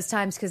one of those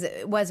times because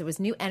it was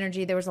new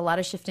energy. There was a lot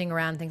of shifting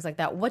around, things like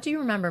that. What do you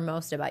remember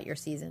most about your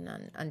season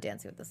on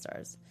Dancing with the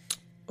Stars?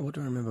 What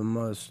do I remember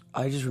most?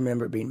 I just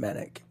remember it being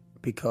manic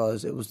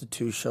because it was the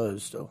two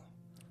shows still.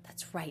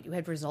 That's right. You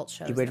had results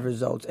shows. We had then.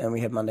 results and we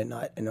had Monday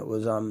night, and it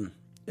was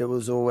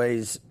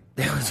always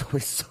there was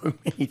always so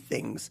many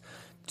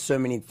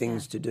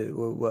things to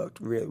do.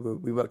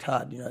 We worked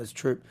hard. You know, as a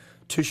troupe,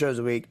 2 shows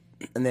a week.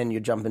 And then you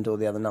jump into all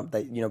the other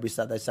numbers.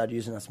 They started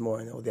using us more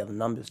in all the other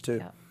numbers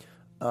too.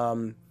 Yeah.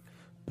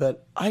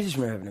 But I just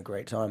remember having a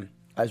great time.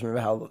 I just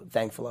remember how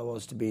thankful I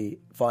was to be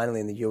finally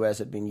in the US.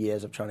 It'd been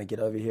years of trying to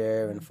get over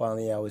here, and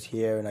finally I was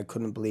here, and I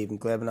couldn't believe.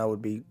 And Gleb and I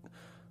would be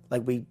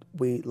like,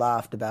 we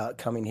laughed about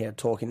coming here,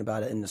 talking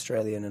about it in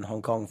Australia and in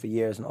Hong Kong for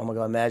years. And oh my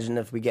God, imagine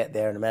if we get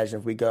there, and imagine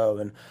if we go.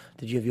 And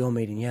did you have your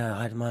meeting? Yeah,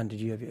 I had mine.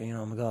 Did you have your?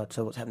 Oh my God.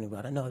 So what's happening?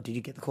 I don't know. Did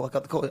you get the call? I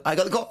got the call. I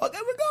got the call. Okay,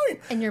 we're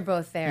going. And you're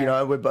both there. You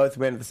know, we both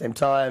went at the same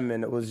time,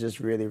 and it was just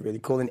really, really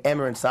cool. And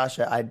Emma and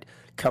Sasha, I'd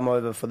come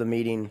over for the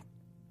meeting,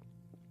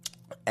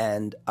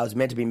 and I was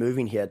meant to be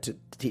moving here to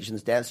teach in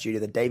this dance studio.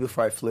 The day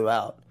before I flew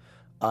out,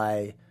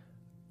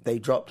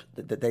 they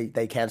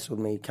cancelled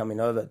me coming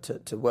over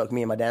to work,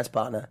 me and my dance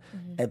partner,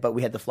 but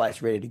we had the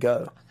flights ready to go.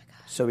 Oh my God.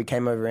 So we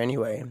came over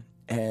anyway,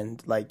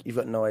 and like, you've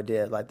got no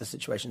idea, like, the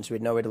situation. So we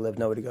had nowhere to live,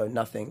 nowhere to go,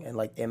 nothing. And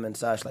like, Emma and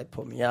Sash like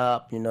put me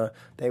up, you know.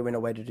 They went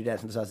away to do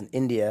Dancing with the Stars in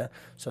India,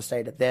 so I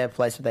stayed at their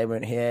place, but they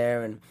weren't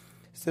here. And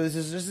so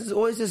there's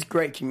always this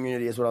great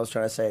community, is what I was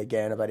trying to say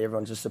again, about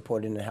everyone just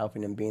supporting and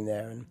helping and being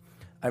there. And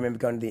I remember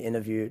going to the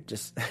interview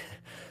just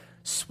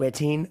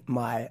sweating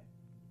my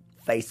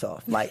face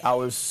off. Like, I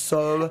was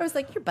so... I was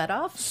like, your butt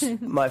off?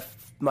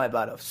 my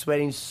butt off,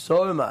 sweating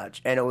so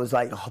much, and it was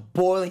like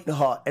boiling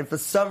hot. And for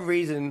some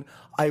reason,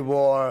 I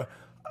wore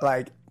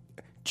like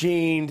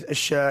jeans, a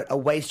shirt, a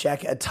waist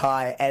jacket, a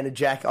tie, and a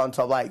jacket on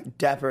top, like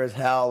dapper as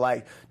hell,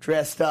 like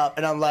dressed up.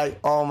 And I'm like,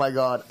 oh my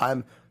God,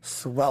 I'm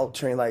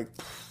sweltering, like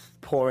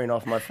pouring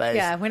off my face.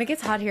 Yeah, when it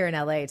gets hot here in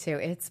LA too,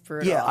 it's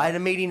brutal. Yeah, I had a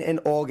meeting in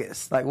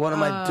August. Like, what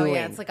am I doing?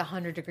 Yeah, it's like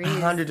 100 degrees.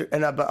 But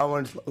I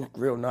wanted to look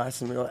real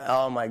nice and real,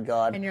 oh my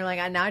God. And you're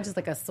like, now I just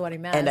like a sweaty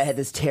mess. And I had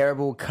this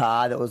terrible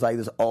car that was like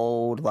this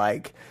old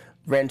like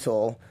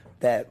rental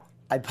that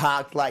I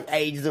parked like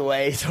ages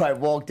away. So I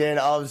walked in.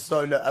 It was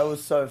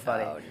so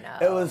funny. Oh,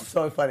 no. It was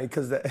so funny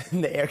because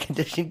the air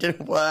conditioning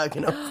didn't work,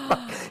 and it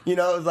was it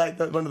was like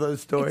one of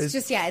those stories. It's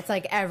just, it's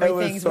like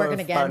everything's working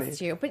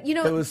against you. But you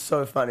know, it was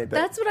so funny. But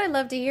that's what I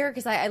love to hear,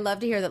 because I love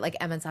to hear that like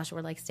Emma and Sasha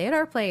were like, stay at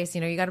our place. You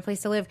know, you got a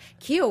place to live.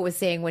 Keo was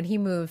saying when he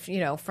moved,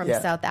 from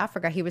South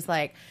Africa, he was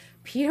like,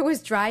 Peter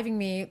was driving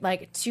me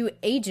like to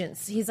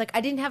agents. He's like,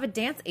 I didn't have a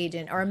dance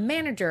agent or a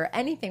manager or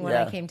anything when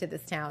I came to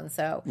this town.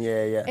 So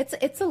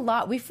it's a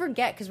lot. We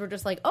forget because we're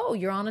just like, oh,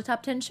 you're on a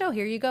top 10 show.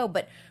 Here you go.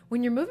 But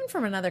when you're moving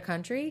from another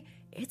country,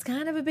 it's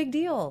kind of a big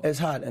deal. It's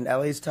hard, and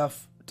LA's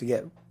tough to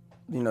get,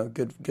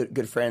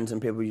 good friends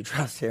and people you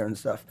trust here and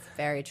stuff.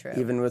 Very true.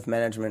 Even with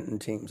management and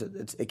teams,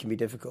 it can be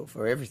difficult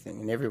for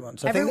everything and everyone.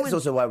 So I think that's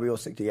also why we all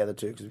stick together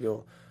too, because we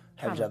all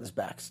have each other's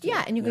backs. Too,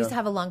 Yeah, and you guys know?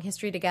 have a long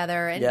history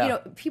together. And, Yeah. you know,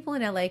 people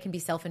in LA can be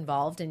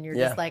self-involved, and you're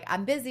Yeah. just like,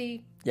 I'm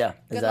busy. Yeah,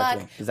 Good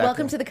exactly. luck. Exactly.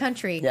 Welcome to the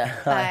country. Yeah.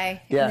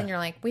 Bye. Yeah. And then you're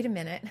like, wait a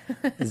minute.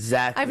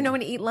 Exactly. I have no one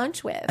to eat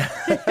lunch with.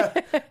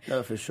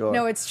 No, for sure.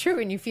 No, it's true.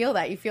 And you feel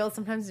that. You feel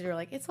sometimes you're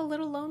like, it's a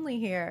little lonely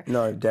here.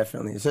 No,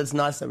 definitely. So it's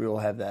nice that we all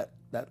have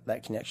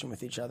that connection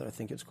with each other. I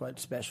think it's quite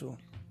special.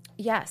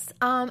 Yes.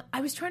 I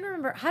was trying to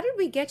remember, how did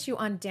we get you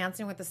on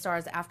Dancing with the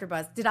Stars after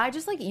Buzz? Did I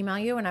just like email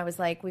you and I was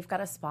like, we've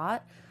got a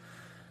spot?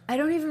 I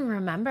don't even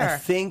remember. I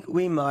think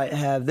we might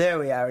have. There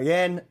we are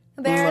again.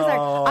 There's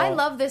No. I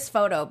love this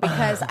photo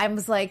because I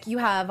was like, you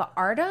have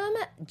Artem,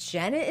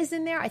 Jenna is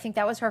in there. I think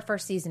that was her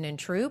first season in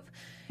Troop.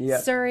 Yeah.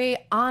 Suri,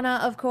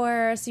 Anna, of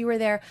course, you were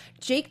there.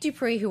 Jake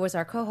Dupree, who was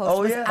our co-host,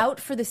 was yeah. out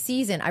for the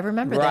season. I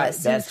remember Right, this.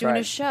 He was that's doing a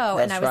right. show,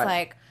 That's and I was right.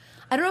 like,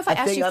 I don't know if I, I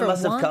asked think you I for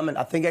must one. have come in.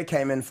 I think I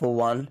came in for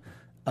one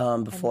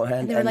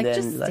beforehand, and they were like, then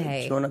 "Just like,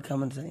 stay." do you want to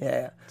come and say,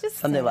 yeah, Just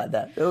something stay. like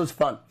that. It was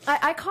fun.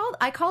 I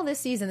call this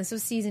season, this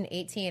was season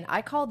 18,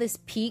 I call this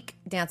peak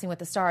Dancing with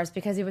the Stars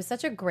because it was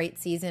such a great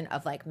season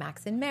of like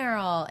Max and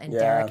Meryl and Yeah.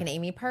 Derek and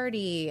Amy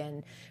Purdy, and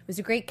it was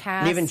a great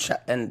cast. And even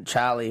and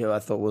Charlie, who I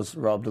thought was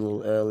robbed a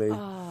little early.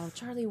 Oh,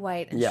 Charlie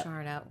White and Yeah.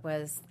 Sharna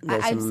was.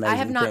 There's some I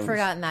have amazing not things.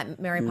 forgotten that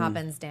Mary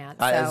Poppins dance.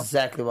 So.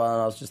 Exactly what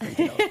I was just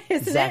thinking of.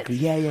 Isn't exactly. it?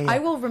 Yeah. I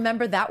will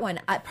remember that one.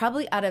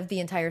 Probably out of the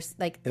entire,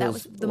 like that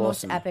was was the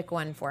awesome. most epic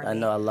one for me. I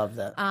know. I love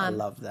that. I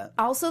love that.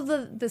 Also,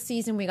 the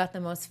season we got the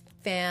most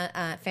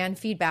fan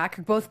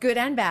feedback, both good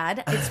and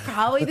bad. It's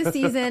probably the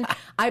season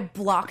I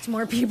blocked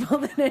more people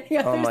than any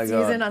other my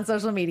season God. on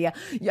social media.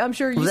 Yeah, I'm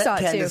sure you Was saw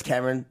that it Candace too.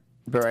 Cameron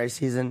Bure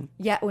season?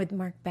 Yeah, with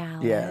Mark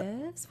Ballas.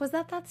 Yeah. Was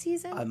that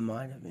season? I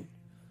might have been.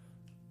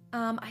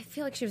 I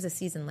feel like she was a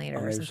season later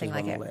or Maybe something she's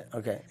like on it. the way.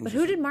 Okay. But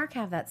who did Mark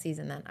have that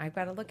season then? I've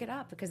got to look it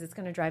up because it's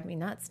going to drive me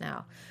nuts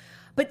now.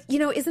 But you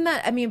know, isn't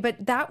that? I mean,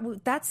 but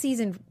that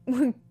season,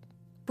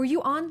 were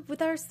you on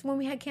with us when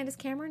we had Candace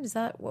Cameron? Is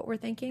that what we're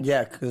thinking?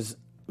 Yeah, because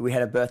we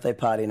had a birthday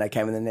party and I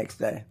came in the next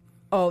day.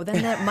 Oh,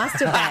 then that must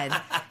have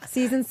been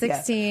season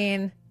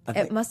 16.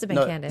 It must have been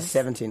No, Candace.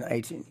 17,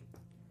 18.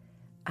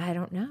 I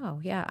don't know.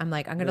 Yeah, I'm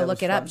like, I'm going to That look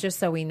was it up fun. just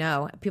so we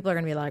know. People are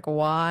going to be like,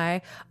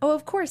 why? Oh,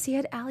 of course, he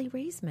had Allie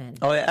Raisman.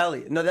 Oh, yeah,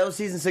 Ellie. No, that was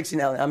season 16,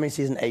 Ellie. I mean,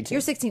 season 18.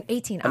 You're 16,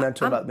 18. And I'm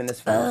talking about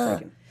Minutes for a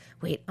second.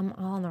 Wait, I'm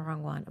all on the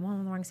wrong one. I'm all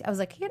on the wrong. I was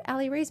like, he had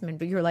Allie Raisman,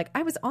 but you were like,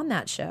 I was on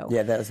that show.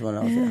 Yeah, that was when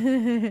I was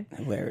there.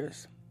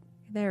 Hilarious.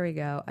 There we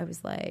go. I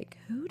was like,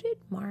 who did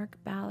Mark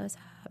Ballas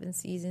have in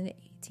season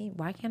 18?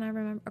 Why can't I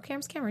remember? Okay,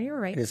 I'm Cameron. You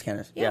were right. It is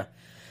Candace. Yeah.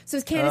 So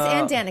it's Candace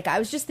and Danica. I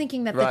was just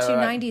thinking that the Right, two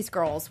right. 90s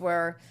girls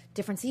were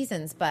different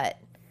seasons, but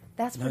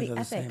that's pretty they're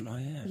the epic. same. Oh,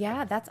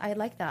 yeah. Yeah, I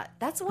like that.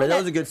 That's the one But that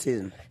was a good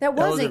season. that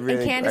was a and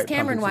really Candace great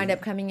Cameron pumping wound season.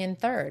 up coming in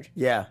third.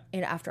 Yeah.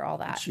 And after all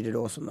that, She did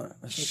awesome, though.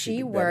 she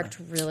did worked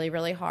better. really,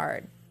 really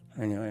hard.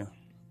 Anyway.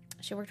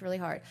 She worked really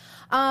hard.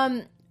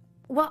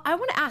 Well, I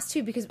want to ask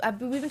too because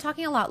we've been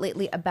talking a lot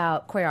lately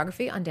about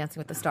choreography on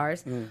Dancing with the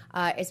Stars.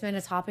 It's been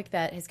a topic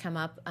that has come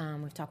up.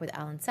 We've talked with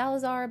Alan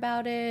Salazar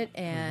about it,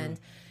 and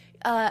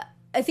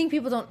I think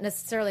people don't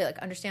necessarily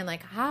understand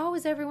how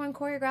is everyone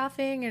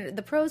choreographing and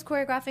the pros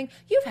choreographing.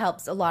 You've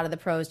helped a lot of the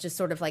pros just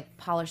sort of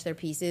polish their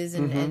pieces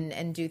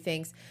and do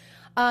things.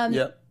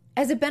 Yep.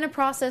 Has it been a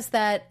process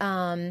that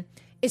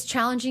is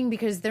challenging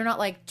because they're not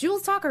like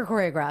Jules Tucker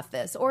choreographed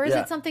this, or is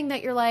Yeah. it something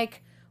that you're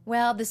like,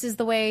 well, this is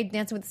the way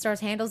Dancing with the Stars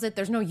handles it.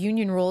 There's no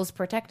union rules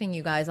protecting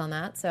you guys on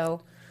that,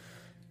 so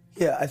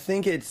Yeah, I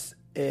think it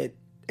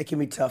can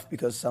be tough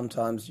because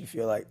sometimes you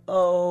feel like,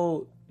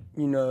 oh,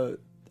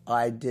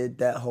 I did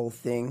that whole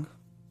thing,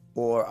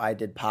 or I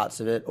did parts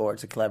of it, or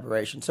it's a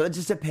collaboration. So it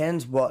just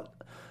depends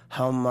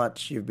how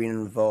much you've been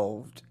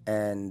involved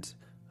and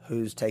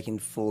who's taking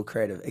full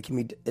credit. It can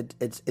be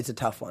it's a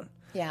tough one.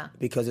 yeah.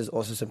 Because there's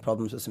also some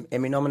problems with some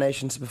Emmy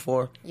nominations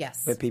before.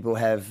 Yes. Where people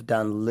have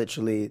done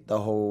literally the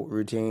whole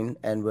routine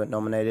and weren't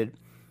nominated.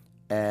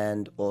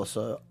 And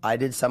also, I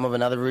did some of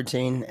another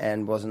routine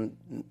and wasn't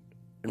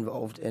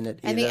involved in it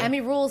either. And the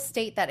Emmy rules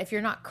state that if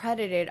you're not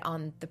credited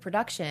on the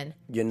production,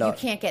 You're not. you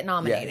can't get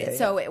nominated. Yeah.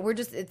 So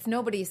it's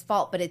nobody's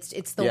fault, but it's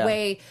the Yeah.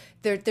 way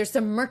there's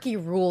some murky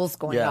rules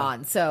going Yeah.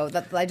 on. So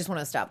I just want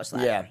to establish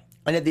that. Yeah.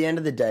 And at the end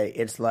of the day,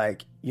 it's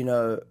like,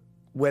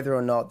 whether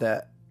or not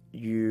that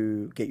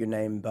you get your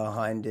name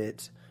behind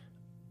it,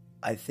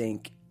 I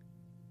think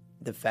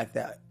the fact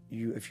that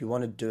if you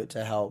want to do it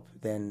to help,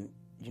 then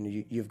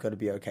you've got to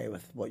be okay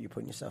with what you're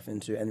putting yourself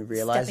into and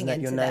realizing Stepping that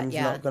your into that, name's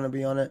yeah. not going to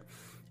be on it,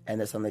 and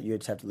that's something that you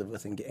just have to live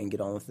with and get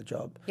on with the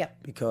job. Yep.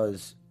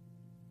 Because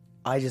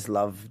I just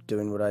love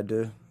doing what I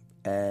do,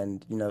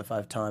 and if I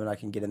have time and I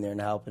can get in there and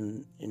help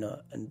and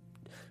and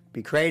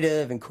be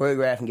creative and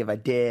choreograph and give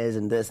ideas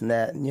and this and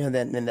that, and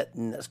then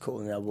that's cool,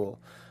 and I will.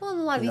 Well,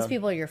 and a lot of these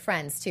people are your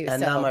friends too. And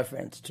so now my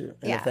friends too.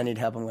 And Yeah. if they need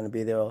help, I'm going to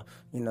be there. Or,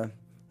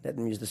 let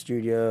them use the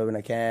studio when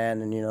I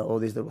can, and all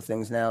these little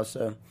things now.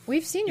 So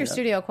we've seen your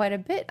studio quite a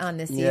bit on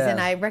this season.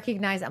 Yeah. I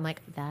recognize. I'm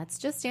like, that's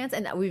Just Dance,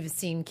 and we've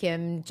seen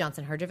Kim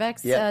Johnson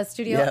Herjavec's Yep.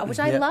 studio, Yep. which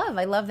I Yep. love.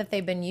 I love that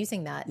they've been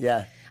using that.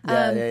 Yeah.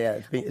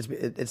 Yeah.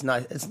 It's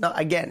nice. It's not,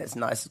 again, it's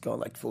nice. It's going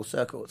like full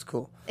circle. It's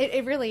cool.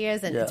 It really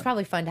is, and Yeah. it's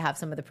probably fun to have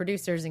some of the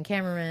producers and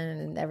cameramen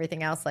and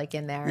everything else like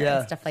in there Yeah,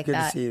 and stuff like good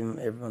that. to see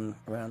everyone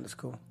around. It's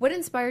cool. What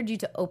inspired you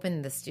to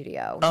open the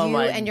studio? Oh you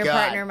my and your God.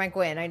 partner, Mike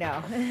Gwynn, I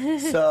know.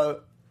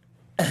 So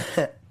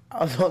I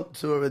was on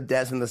tour with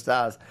Dancing with the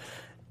Stars,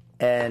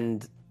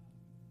 and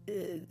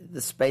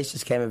the space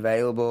just came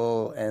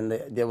available, and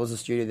there was a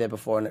studio there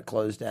before, and it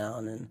closed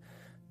down, and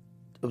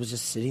it was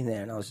just sitting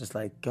there, and I was just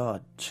like,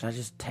 God, should I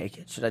just take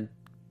it? Should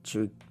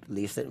we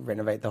lease it,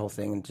 renovate the whole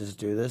thing, and just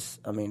do this?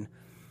 I mean,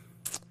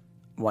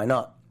 why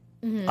not?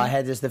 Mm-hmm. I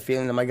had just the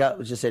feeling in my gut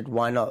which just said,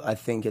 why not? I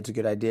think it's a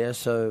good idea,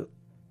 so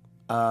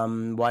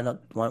why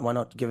not? Why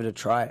not give it a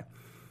try?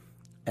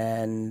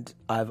 And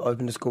I've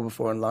opened a school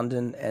before in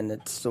London, and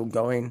it's still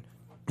going,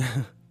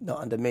 not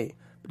under me,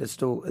 but it's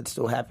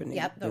still happening.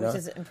 Yep, you which know?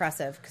 is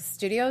impressive because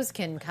studios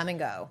can come and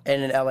go.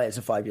 And in LA, it's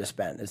a 5-year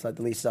span. It's like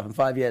the lease is up in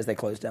 5 years, they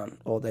close down,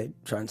 or they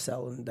try and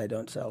sell and they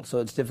don't sell. So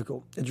it's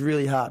difficult. It's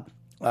really hard.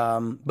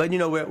 But you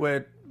know,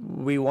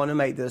 we want to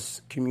make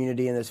this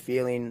community and this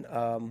feeling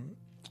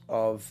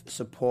of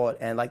support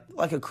and like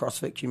a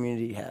CrossFit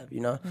community have,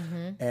 you know,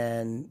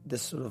 and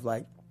this sort of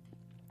like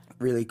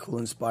really cool,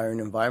 inspiring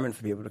environment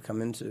for people to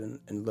come into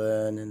and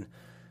learn and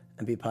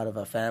be part of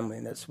our family.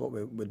 And that's what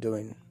we're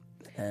doing.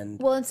 And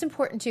Well, it's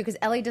important too because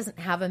LA doesn't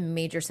have a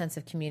major sense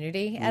of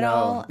community at no,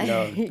 all.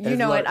 no. You There's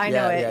know a lot- it. I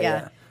know it.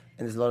 Yeah.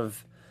 And there's a lot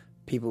of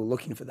people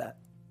looking for that.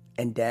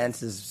 And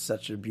dance is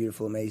such a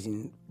beautiful,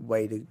 amazing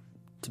way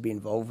to be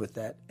involved with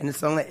that. And it's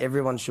something that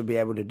everyone should be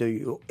able to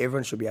do.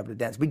 Everyone should be able to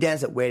dance. We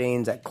dance at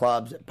weddings, at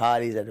clubs, at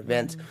parties, at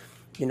events,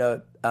 you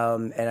know.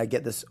 And I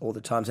get this all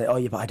the time saying, oh,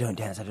 yeah, but I don't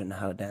dance. I don't know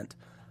how to dance.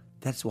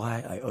 That's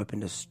why I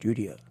opened a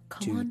studio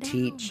to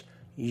teach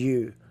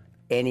you,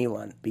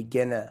 anyone,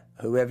 beginner,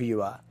 whoever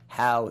you are,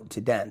 how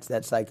to dance.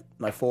 That's like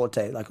my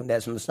forte. Like on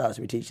Dance from the Stars,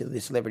 we teach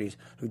the celebrities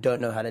who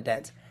don't know how to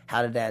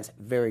dance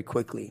very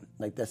quickly.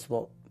 Like that's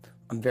what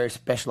I'm very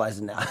specialized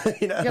in now.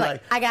 You know, You're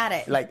like, I got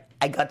it. Like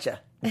I gotcha.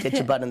 Get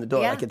your butt in the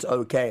door. Yeah. Like it's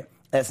okay.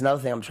 That's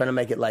another thing. I'm trying to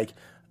make it like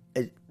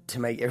to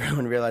make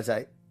everyone realize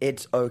that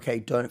it's okay.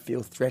 Don't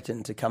feel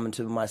threatened to come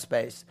into my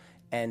space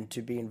and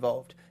to be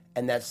involved.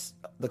 And that's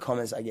the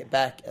comments I get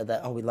back are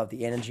that, oh, we love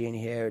the energy in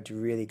here. It's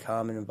really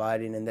calm and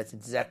inviting. And that's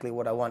exactly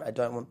what I want. I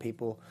don't want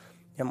people,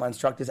 you know, my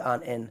instructors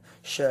aren't in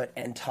shirt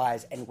and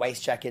ties and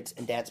waist jackets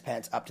and dance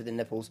pants up to the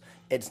nipples.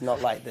 It's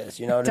not like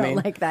this. You know what I Don't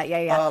mean? like that.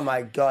 Yeah. Oh,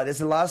 my God. It's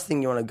the last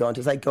thing you want to go into.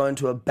 It's like going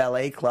to a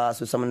ballet class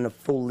with someone in a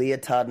full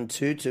leotard and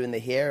tutu and the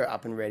hair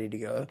up and ready to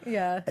go.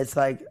 Yeah. It's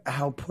like,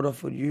 how put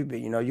off would you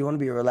be? You know, you want to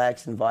be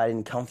relaxed, inviting,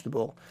 and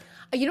comfortable.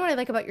 You know what I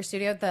like about your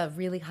studio? The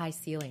really high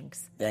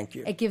ceilings. Thank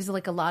you. It gives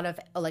like a lot of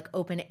like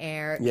open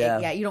air.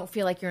 Yeah. You don't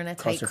feel like you're in a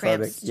tight,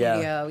 cramped Claustrophobic.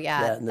 studio.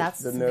 Yeah. And That's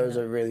the something mirrors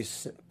that- are really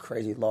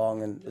crazy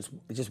long, and it's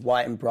just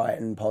white and bright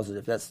and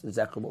positive. That's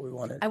exactly what we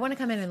wanted. I want to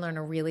come in and learn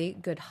a really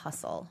good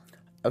hustle.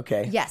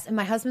 Okay. Yes, and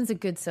my husband's a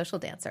good social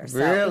dancer. So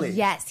Really?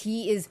 Yes,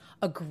 he's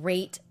a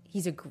great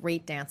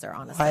dancer,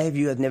 honestly. Why have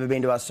you never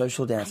been to our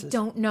social dances?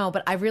 Don't know,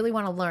 but I really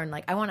want to learn.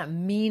 Like, I want a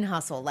mean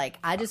hustle. Like,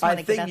 I just want I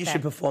to get think out you there.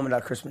 should perform at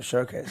our Christmas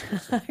showcase.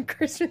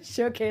 Christmas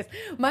showcase.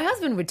 My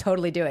husband would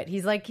totally do it.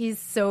 He's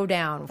so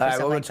down for All right,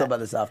 stuff we'll like talk that. about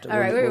this after. All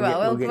right, we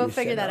will. get We'll you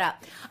figure set that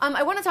up. out.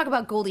 I want to talk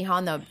about Goldie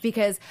Hawn, though,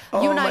 because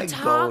Oh, you and I my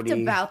talked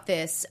Goldie. about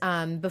this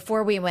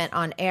before we went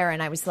on air,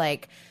 and I was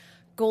like,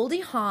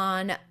 Goldie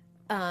Hawn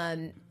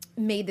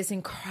made this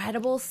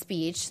incredible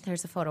speech.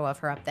 There's a photo of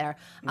her up there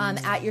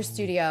at your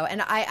studio.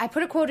 And I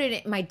put a quote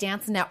in my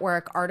Dance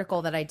Network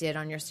article that I did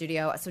on your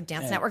studio. So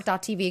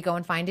dancenetwork.tv, go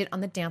and find it on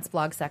the dance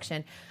blog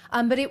section.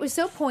 But it was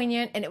so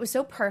poignant and it was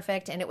so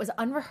perfect and it was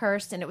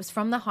unrehearsed and it was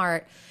from the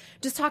heart.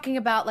 Just talking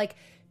about like,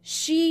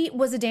 she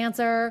was a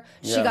dancer.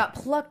 She Yeah. got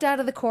plucked out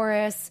of the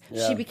chorus.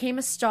 Yeah. She became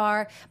a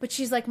star. But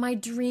she's like, my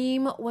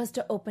dream was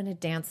to open a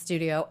dance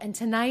studio. And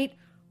tonight,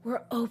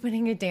 we're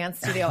opening a dance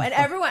studio. And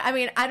everyone, I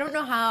mean, I don't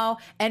know how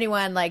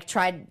anyone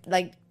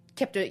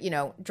kept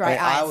a, dry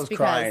I eyes was because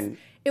crying.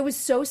 it was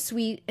so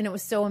sweet and it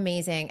was so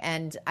amazing.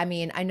 And I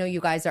mean, I know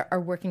you guys are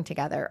working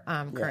together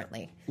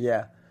currently.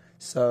 Yeah.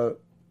 So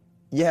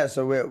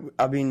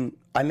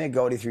I met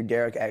Goldie through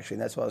Derek, actually,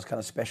 and that's why it was kind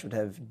of special to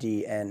have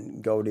Dee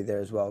and Goldie there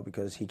as well,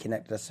 because he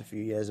connected us a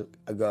few years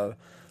ago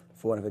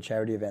for one of the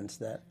charity events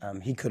that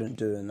he couldn't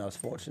do, and I was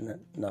fortunate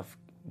enough.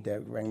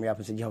 Derek rang me up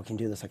and said, yo, can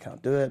you do this? I can't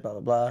do it, blah,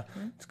 blah, blah.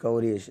 It's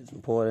Goldie. It's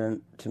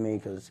important to me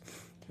because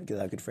we're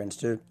good friends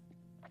too.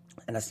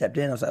 And I stepped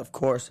in. I was like, of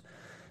course.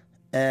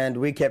 And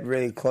we kept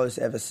really close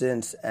ever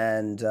since.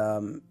 And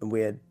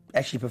we're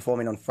actually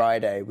performing on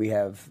Friday.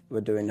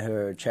 We're doing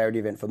her charity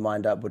event for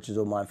Mind Up, which is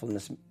all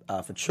mindfulness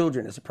for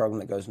children. It's a program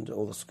that goes into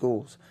all the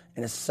schools.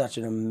 And it's such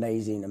an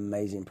amazing,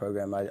 amazing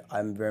program.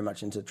 I'm very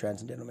much into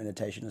transcendental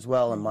meditation as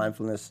well and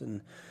mindfulness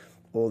and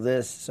all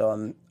this. So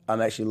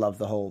I'm actually love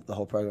the whole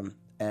program.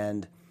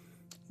 And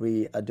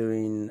we are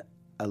doing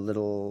a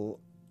little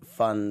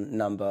fun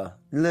number,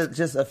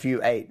 just a few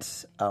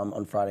eights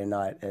on Friday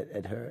night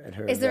at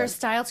her Is there a event.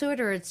 style to it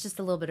or it's just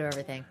a little bit of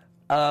everything?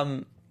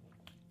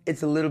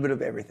 It's a little bit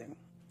of everything.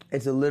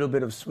 It's a little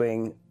bit of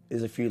swing.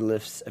 There's a few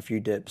lifts, a few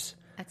dips.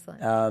 Excellent.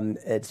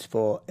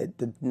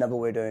 The number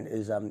we're doing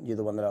is You're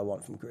the One That I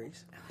Want from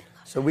Grease.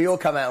 So we all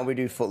come out and we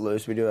do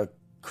Footloose. We do a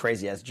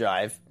crazy ass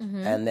jive,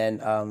 and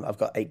then I've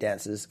got 8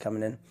 dancers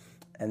coming in,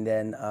 and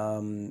then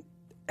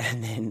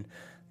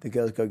the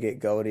girls go get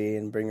Goldie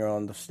and bring her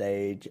on the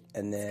stage,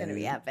 and then it's gonna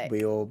be epic.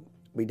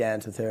 we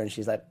dance with her, and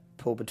she's like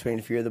pull between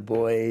a few of the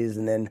boys,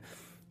 and then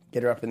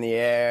get her up in the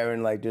air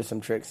and like do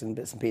some tricks and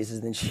bits and pieces.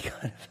 And then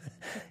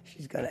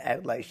she's gonna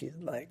act like she's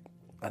like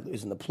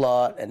losing the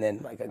plot, and then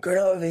like get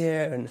over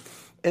here, and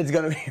it's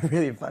gonna be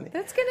really funny.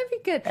 That's gonna be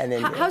good. And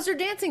then, How's her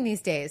dancing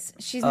these days?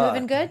 She's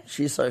moving good.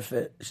 She's so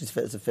fit. She's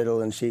fit as a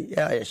fiddle, and she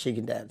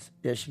can dance.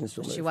 Yeah, she can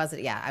still move. She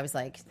wasn't. Yeah, I was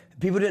like,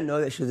 People didn't know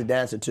that she was a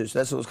dancer too, so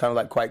that's what was kind of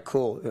like quite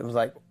cool. It was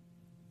like,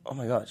 oh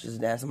my god, she's a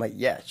dancer. I'm like,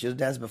 yeah, she was a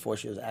dancer before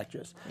she was an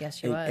actress. Yes,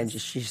 she and, was. and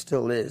she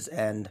still is.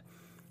 And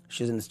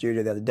she was in the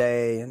studio the other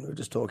day, and we were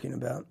just talking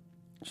about.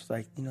 She's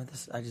like,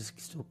 this. I just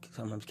still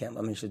sometimes can't.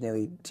 I mean, she's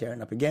nearly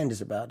tearing up again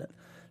just about it.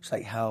 She's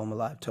like, how my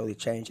life totally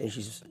changed, and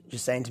she's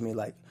just saying to me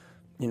like,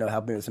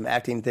 help me with some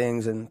acting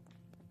things, and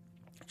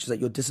she's like,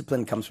 your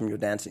discipline comes from your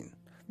dancing.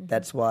 Mm-hmm.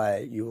 That's why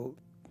you'll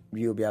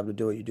be able to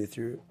do what you do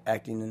through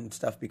acting and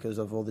stuff, because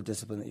of all the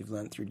discipline that you've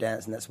learned through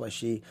dance, and that's why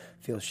she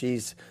feels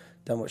she's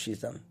done what she's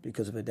done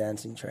because of her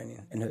dancing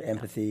training and her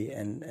empathy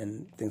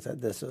and things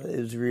like this. So it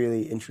was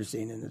really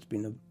interesting, and it's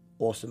been an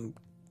awesome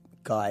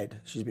guide.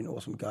 She's been an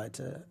awesome guide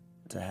to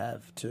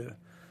have too.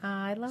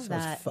 I love so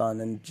that. It's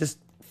fun, and just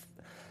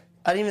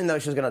I didn't even know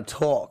she was going to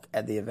talk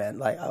at the event.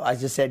 Like I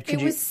just said,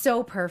 It was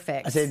so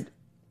perfect.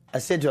 I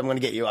said to her, I'm going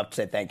to get you up to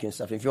say thank you and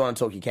stuff. If you want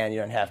to talk, you can. You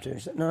don't have to. And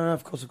she said, no,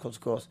 of course.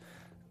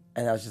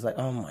 And I was just like,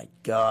 oh my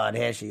God,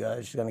 here she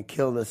goes. She's going to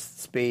kill this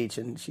speech.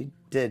 And she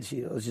did.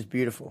 It was just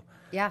beautiful.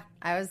 Yeah,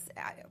 I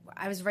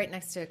was right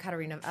next to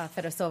Katarina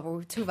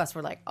Fedosova. Two of us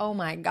were like, oh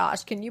my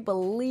gosh, can you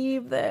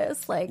believe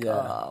this? Like, we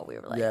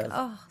were like,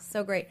 oh,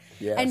 so great.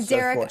 Yeah, and so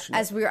Derek,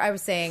 fortunate. I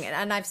was saying,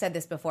 and I've said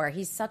this before,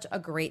 he's such a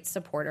great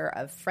supporter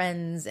of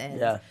friends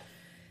and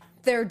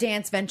their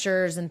dance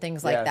ventures and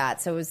things like that.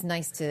 So it was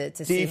nice to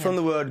see him. From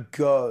the word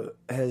go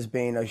has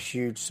been a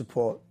huge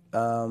support.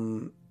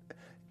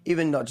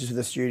 Even not just with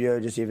the studio,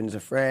 just even as a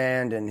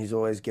friend, and he's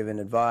always given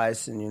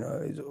advice, and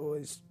he's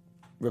always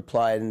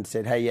replied and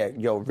said, hey,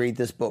 read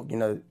this book,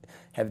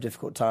 have a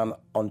difficult time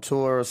on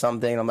tour or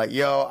something. And I'm like,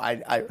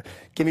 I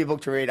give me a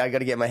book to read. I got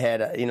to get my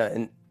head,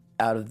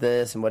 out of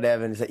this and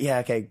whatever. And he's like, yeah,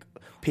 okay,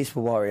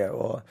 Peaceful Warrior,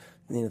 or,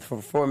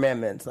 for 4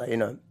 Amendments. Like,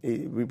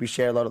 we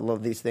share a lot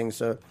of these things.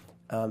 So,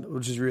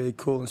 which is really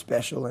cool and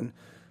special. And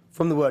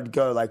from the word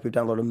go, like, we've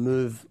done a lot of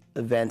Move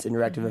events,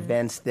 interactive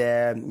events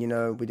there.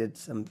 We did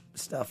some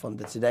stuff on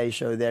the Today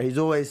Show there. He's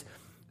always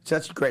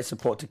such great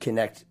support to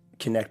connect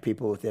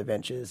people with their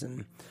ventures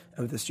and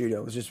with the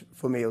studio. It was just,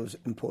 for me, it was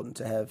important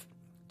to have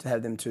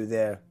them two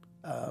there,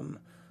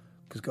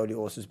 because Goldie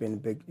also has been a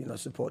big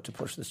support to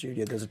push the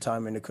studio. There's a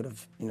time when I could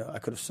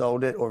have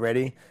sold it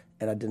already,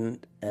 and I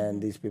didn't. And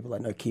these people are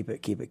like, no, keep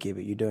it.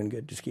 You're doing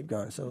good. Just keep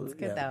going. So it's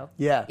good though.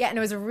 Yeah, and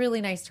it was a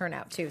really nice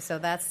turnout too. So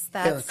that's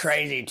it was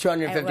crazy.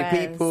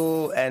 250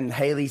 people, and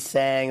Haley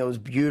sang. It was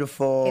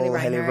beautiful.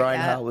 Haley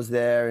Reinhart was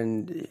there,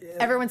 and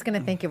everyone's gonna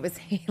think it was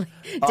Haley.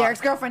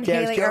 Derek's girlfriend,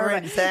 Haley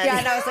Irvin. Yeah,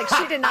 and I was like,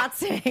 she did not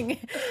sing.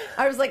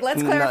 I was like,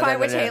 let's clarify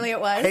which Haley it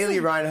was.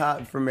 Haley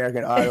Reinhart from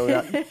American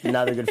Idol,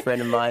 another good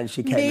friend of mine.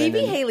 She came in.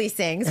 Maybe Haley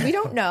sings. We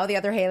don't know the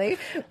other Haley,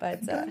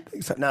 but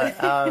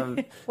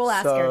we'll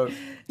ask her.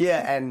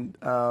 Yeah, and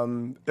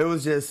it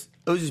was just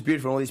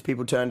beautiful. All these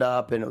people turned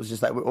up, and it was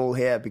just like we're all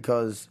here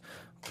because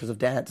of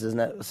dance. Isn't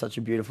that such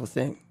a beautiful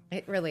thing?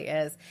 It really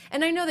is.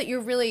 And I know that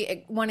you're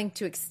really wanting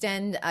to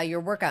extend your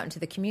work out into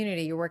the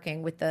community. You're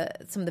working with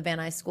some of the Van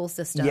Nuys school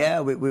system.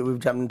 Yeah, we've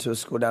jumped into a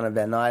school down in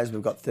Van Nuys.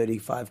 We've got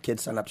 35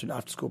 kids signed up to an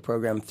after-school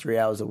program 3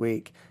 hours a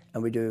week,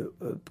 and we do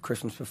a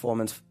Christmas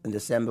performance in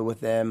December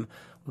with them.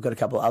 We've got a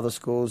couple of other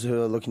schools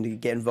who are looking to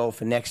get involved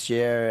for next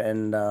year,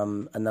 and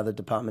another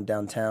department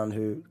downtown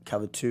who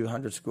cover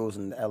 200 schools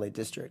in the LA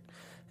district,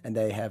 and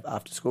they have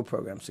after-school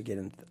programs to get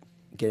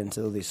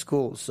into all these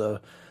schools. So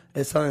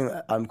it's something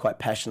that I'm quite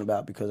passionate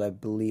about, because I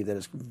believe that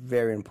it's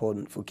very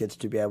important for kids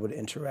to be able to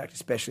interact,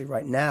 especially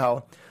right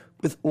now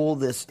with all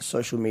this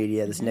social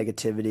media, this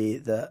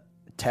negativity, the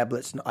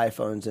tablets and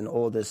iPhones and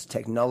all this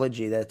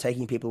technology that are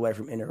taking people away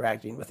from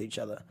interacting with each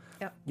other.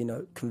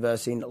 Yep.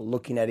 Conversing,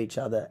 looking at each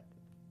other,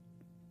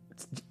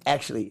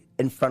 actually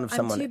in front of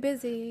someone. I'm too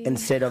busy.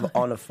 Instead of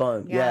on a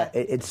phone.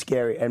 It's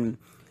scary. And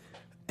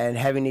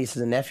having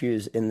nieces and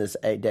nephews in this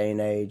day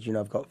and age,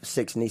 I've got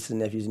 6 nieces and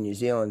nephews in New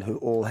Zealand who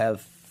all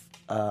have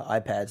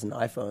iPads and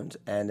iPhones,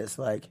 and it's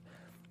like,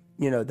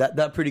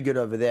 they're pretty good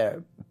over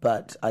there,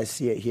 but I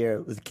see it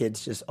here with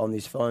kids just on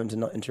these phones and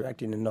not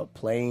interacting and not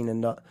playing and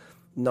not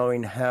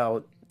knowing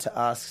how to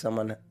ask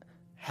someone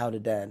how to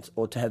dance,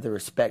 or to have the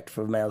respect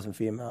for males and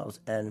females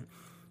and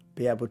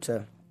be able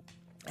to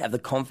have the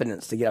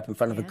confidence to get up in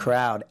front of a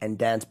crowd and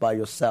dance by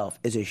yourself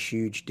is a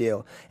huge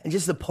deal. And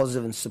just the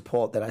positive and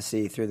support that I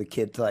see through the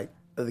kids, like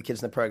the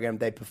kids in the program,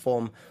 they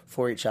perform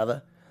for each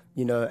other.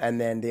 you know, and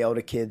then the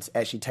older kids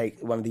actually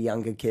take one of the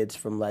younger kids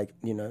from like,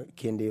 you know,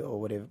 kindy or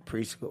whatever,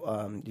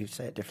 preschool, you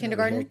say it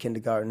differently.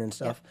 Kindergarten and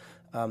stuff.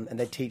 And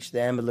they teach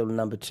them a little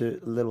number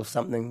two, a little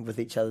something with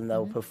each other, and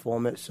they'll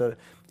perform it. So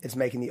it's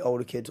making the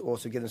older kids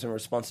also give them some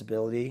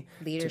responsibility.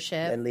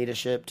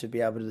 Leadership to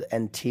be able to,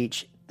 and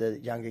teach the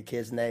younger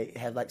kids, and they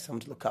have like someone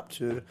to look up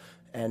to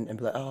and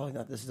be like, oh,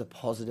 no, this is a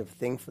positive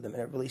thing for them.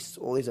 And it releases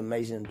all these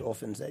amazing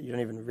endorphins that you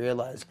don't even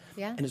realize.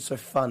 Yeah. And it's so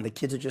fun. The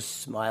kids are just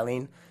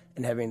smiling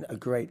and having a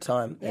great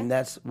time. Yeah. And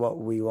that's what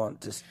we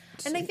want to see.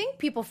 And I think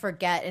people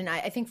forget, and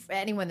I think for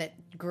anyone that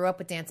grew up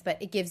with dance, but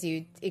it gives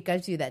you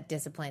that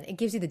discipline. It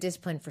gives you the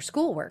discipline for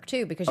schoolwork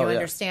too, because you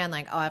understand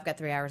like, oh, I've got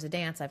 3 hours of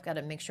dance. I've got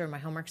to make sure my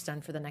homework's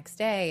done for the next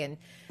day. And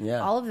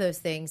all of those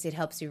things, it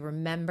helps you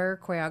remember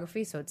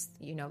choreography. So it's,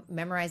 you know,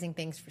 memorizing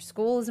things for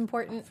school is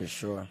important. For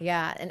sure.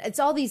 Yeah. And it's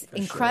all these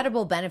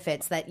incredible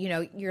benefits that, you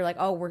know, you're like,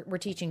 oh, we're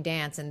teaching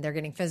dance and they're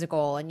getting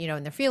physical and, you know,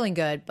 and they're feeling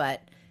good,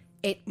 but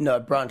it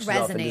branches resonates.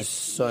 off and there's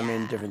so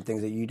many different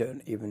things that you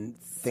don't even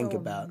think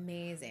about.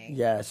 Amazing.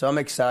 Yeah, so I'm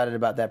excited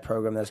about that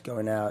program that's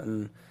going out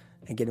and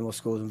getting more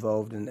schools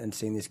involved and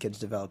seeing these kids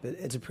develop.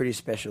 It's a pretty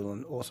special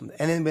and awesome.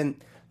 And then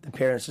when the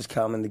parents just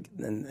come and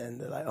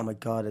they're like, oh my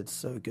God, it's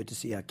so good to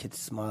see our kids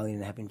smiling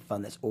and having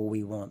fun. That's all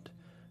we want.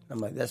 I'm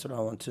like, that's what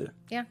I want too.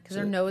 Yeah, because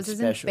their nose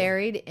isn't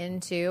buried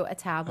into a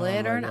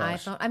tablet or an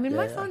iPhone. I mean,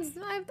 my phone's,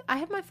 I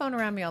have my phone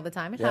around me all the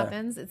time. It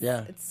happens.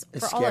 It's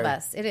for all of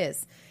us. It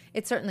is.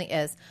 It certainly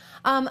is.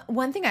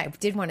 One thing I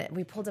did want to,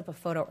 we pulled up a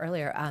photo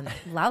earlier on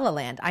La La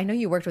Land. I know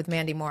you worked with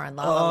Mandy Moore on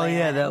La La Land. Oh,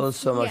 yeah, that was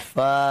so much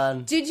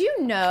fun. Did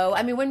you know,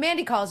 I mean, when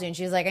Mandy calls you and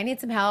she's like, I need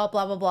some help,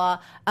 blah, blah,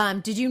 blah.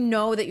 Did you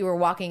know that you were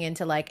walking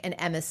into like an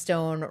Emma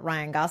Stone,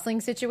 Ryan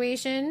Gosling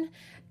situation?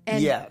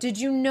 And did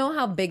you know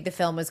how big the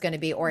film was going to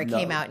be, or it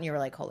came out and you were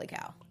like, holy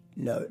cow?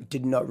 No,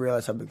 did not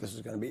realize how big this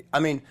was going to be.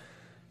 I mean,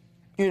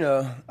 you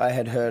know, I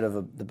had heard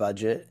of the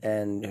budget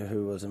and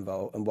who was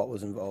involved and what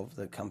was involved,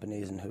 the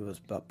companies and who was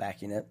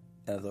backing it.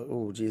 And I thought,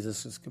 oh,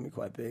 Jesus, this is going to be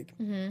quite big.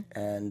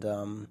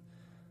 Mm-hmm.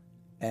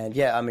 And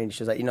yeah, I mean,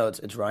 she was like, you know,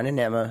 it's Ryan and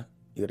Emma.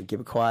 You got to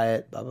keep it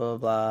quiet, blah, blah,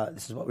 blah, blah.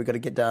 This is what we got to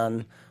get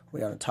done.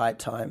 We're on a tight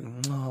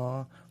time.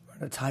 Oh, we're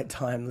on a tight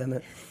time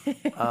limit.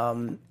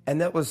 And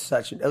that was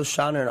it was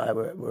Shana and I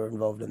were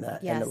involved in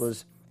that. Yes. And it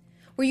was...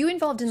 Were you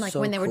involved in like so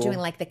when they were cool. doing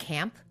like the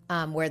camp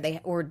where they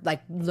were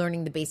like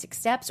learning the basic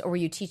steps, or were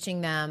you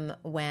teaching them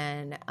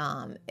when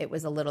it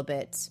was a little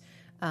bit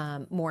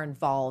more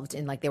involved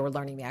in like they were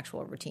learning the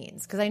actual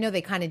routines? Because I know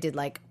they kind of did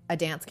like a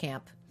dance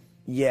camp.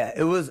 Yeah,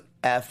 it was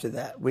after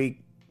that.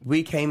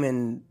 We came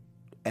in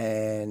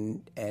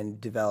and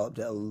developed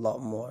a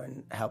lot more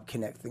and helped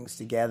connect things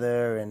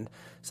together, and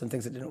some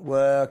things that didn't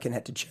work and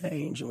had to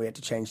change, and we had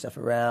to change stuff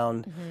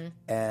around. Mm-hmm.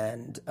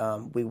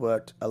 And we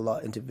worked a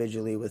lot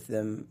individually with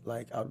them.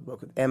 Like I would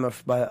work with Emma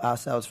by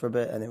ourselves for a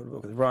bit, and then we'd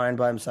work with Ryan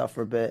by himself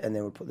for a bit, and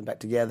then we'd put them back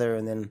together,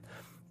 and then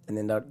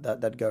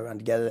that'd go around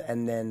together.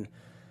 And then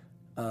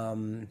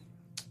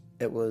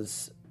it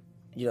was,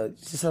 you know,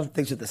 just some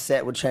things with the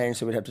set would change,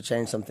 so we'd have to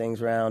change some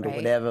things around or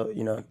whatever,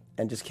 you know,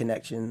 and just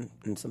connection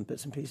and some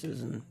bits and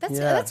pieces. And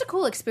that's a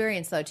cool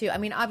experience, though, too. I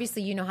mean,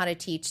 obviously, you know how to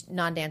teach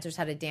non-dancers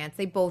how to dance.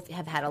 They both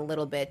have had a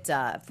little bit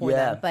for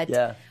them.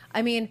 But,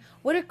 I mean,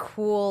 what a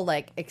cool,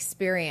 like,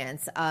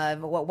 experience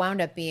of what wound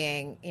up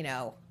being, you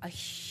know, a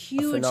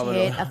huge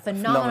hit, a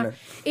phenomenon.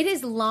 It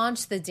has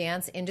launched the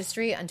dance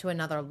industry onto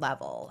another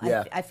level.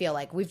 Yeah. I feel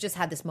like we've just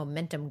had this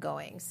momentum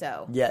going,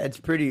 so. Yeah, it's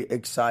pretty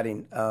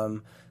exciting.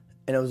 And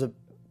it was a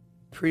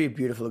pretty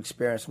beautiful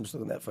experience. I'm just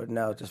looking at that photo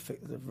now, just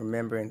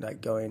remembering like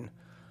going,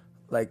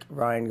 like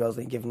Ryan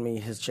Gosling giving me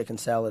his chicken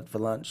salad for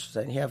lunch,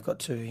 saying, "Yeah, I've got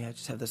 2. Yeah,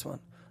 just have this one,"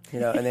 you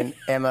know. And then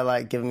Emma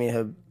like giving me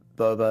her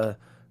boba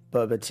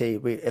tea.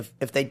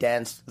 If they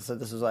danced, so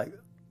this was like,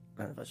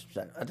 I don't know if I should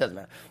say, it doesn't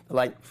matter. But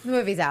like the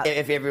movie's out.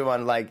 If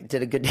everyone like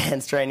did a good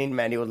dance training,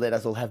 Mandy would let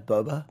us all have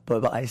boba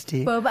iced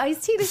tea. Boba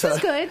iced tea. This is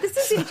good. This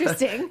is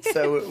interesting.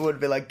 So it would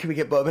be like, can we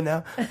get boba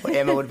now? Or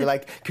Emma would be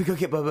like, can we go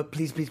get boba,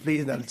 please, please,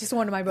 please? And just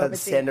wanted my boba tea.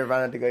 Send her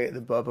running to go get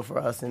the boba for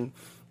us, and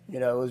you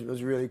know, it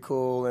was really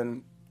cool.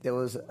 And there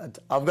was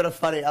I've got a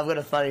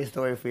funny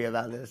story for you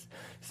about this.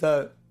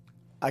 So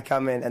I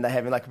come in and they're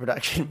having like a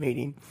production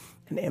meeting,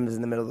 and Emma's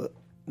in the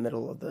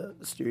middle of the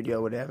studio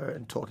or whatever,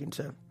 and talking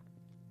to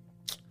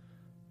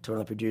one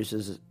of the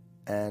producers,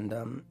 and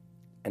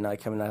I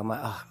come in and I'm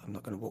like, I'm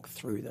not going to walk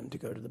through them to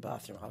go to the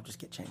bathroom. I'll just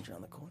get changed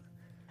around the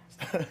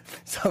corner.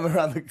 So I'm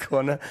around the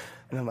corner,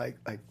 and I'm like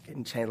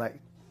getting changed,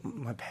 like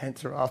my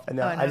pants are off, and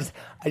I just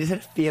had a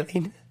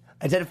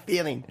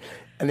feeling.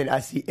 And then I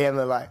see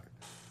Emma like,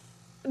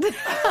 and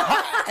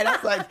I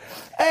was like,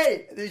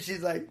 hey, and then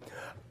she's like,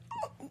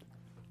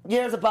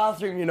 yeah, it's a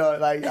bathroom, you know,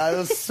 like, it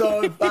was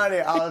so funny.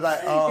 I was like,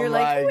 oh, you're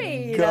my like,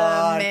 wait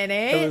God. a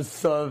minute. It was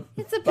so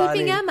It's a funny.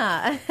 peeping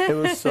Emma. It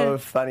was so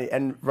funny.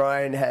 And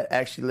Ryan had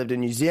actually lived in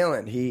New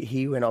Zealand.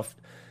 He went off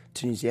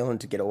to New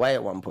Zealand to get away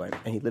at one point,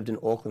 and he lived in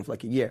Auckland for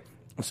like a year.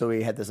 So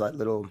we had this like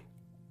little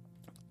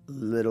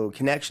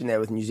connection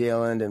there with New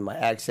Zealand and my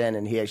accent,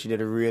 and he actually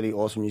did a really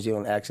awesome New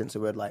Zealand accent, so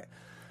we'd like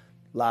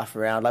laugh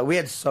around. Like, we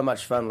had so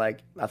much fun.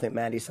 Like, I think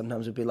Mandy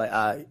sometimes would be like,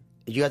 are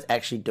you guys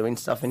actually doing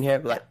stuff in here?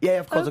 We're like, yeah,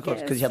 of course.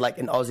 Because you had like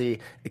an Aussie,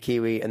 a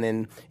Kiwi, and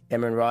then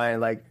Emma and Ryan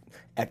like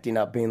acting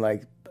up, being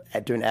like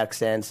doing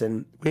accents,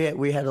 and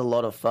we had a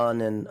lot of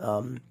fun, and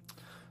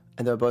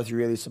they were both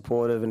really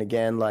supportive, and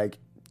again, like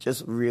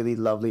just really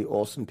lovely,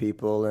 awesome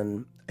people,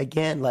 and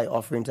again, like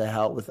offering to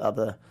help with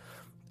other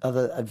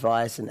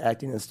advice and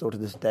acting, and still to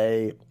this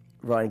day,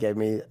 Ryan gave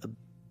me a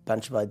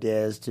bunch of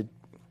ideas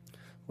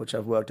which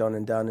I've worked on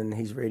and done, and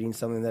he's reading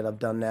something that I've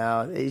done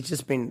now. It's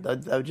just been,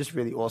 they were just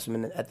really awesome.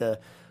 And at the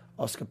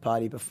Oscar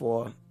party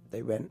before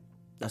they went,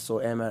 I saw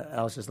Emma, and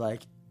I was just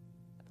like,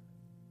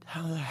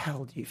 how the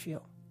hell do you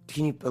feel?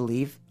 Can you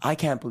believe? I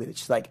can't believe it.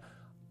 She's like,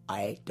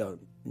 I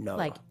don't know.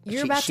 Like,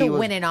 you're about to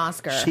win an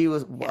Oscar. She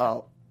was,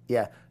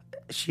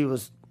 she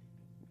was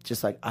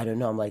just like, I don't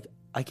know. I'm like,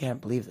 I can't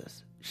believe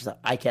this. She's like,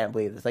 I can't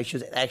believe this. Like, she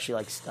was actually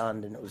like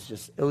stunned, and it was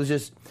just,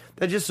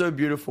 they're just so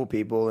beautiful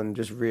people and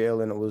just real,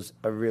 and it was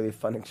a really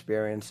fun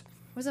experience.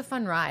 It was a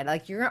fun ride.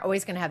 Like, you're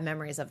always going to have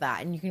memories of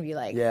that, and you can be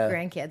like,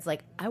 grandkids,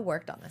 like, I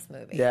worked on this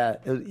movie. Yeah,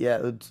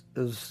 it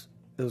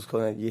was cool.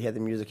 And you hear the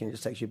music, and it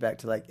just takes you back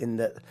to like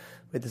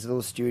with this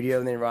little studio,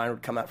 and then Ryan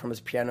would come out from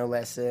his piano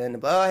lesson, and,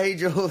 oh, hey,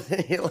 Jules,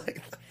 and you're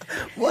like,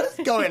 what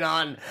is going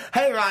on?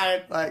 Hey,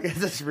 Ryan, like, is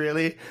this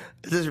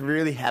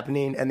really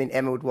happening? And then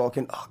Emma would walk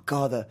in, oh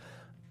God,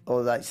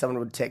 or like someone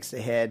would text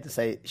ahead to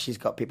say she's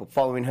got people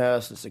following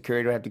her, so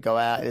security would have to go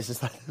out. It's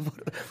just like,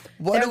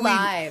 what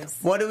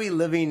are we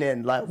living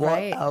in? Like,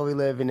 what are we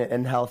living in?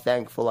 And how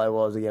thankful I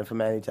was again for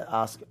Mandy to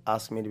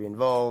ask me to be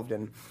involved,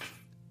 and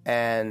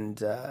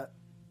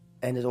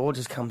it all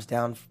just comes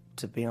down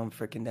to being on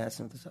freaking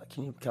Dancing with the Stars.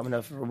 Can you come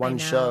enough for one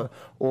show?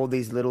 All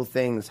these little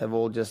things have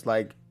all just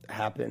like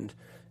happened,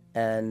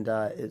 and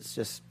it's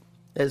just.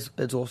 It's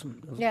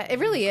awesome. Yeah, it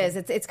really is.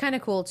 It's kind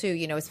of cool too,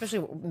 you know,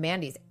 especially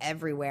Mandy's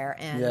everywhere,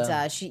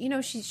 and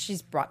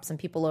she's brought some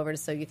people over to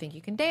So You Think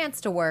You Can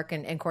Dance to work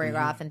and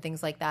choreograph and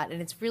things like that,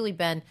 and it's really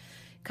been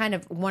kind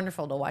of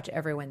wonderful to watch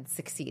everyone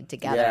succeed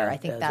together. Yeah, I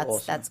think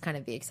that's kind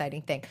of the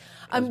exciting thing.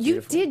 You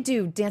beautiful. did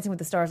do Dancing with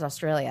the Stars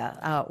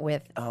Australia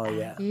with. Oh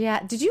yeah.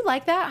 Yeah. Did you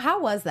like that?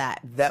 How was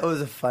that? That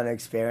was a fun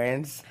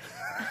experience.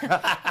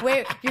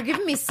 Wait, you're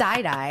giving me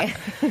side eye.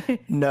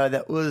 No,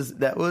 that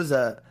was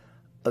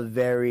a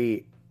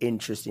very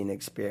interesting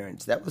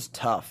experience. That was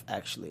tough,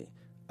 actually.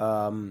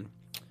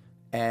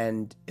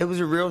 And it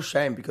was a real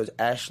shame because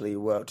Ashley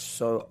worked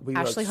so...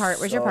 Ashley Hart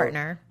was your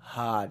partner.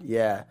 Hard,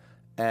 yeah.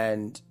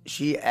 And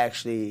she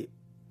actually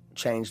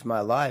changed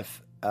my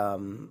life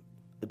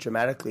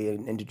dramatically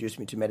and introduced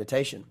me to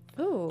meditation.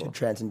 Ooh. To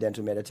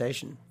transcendental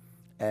meditation.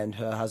 And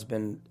her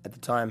husband, at the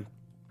time,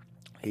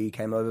 he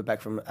came over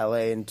back from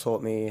LA and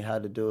taught me how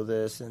to do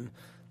this, and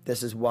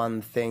this is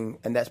one thing,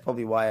 and that's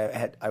probably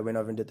why I went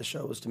over and did the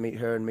show, was to meet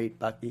her and meet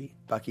Bucky,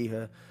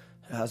 her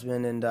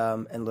husband,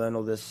 and learn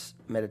all this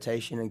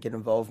meditation and get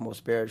involved more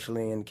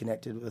spiritually and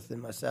connected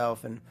within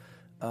myself, and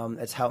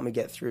it's helped me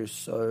get through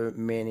so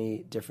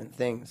many different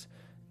things.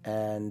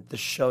 And the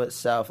show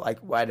itself, like,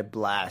 I had a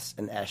blast,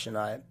 and Ash and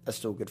I are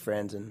still good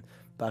friends, and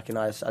Buck and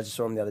I just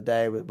saw him the other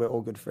day. We're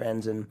all good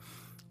friends, and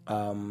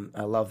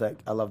I love that.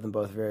 I love them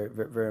both very,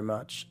 very, very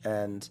much,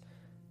 and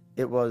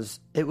it was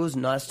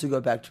nice to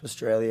go back to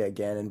Australia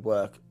again and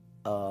work,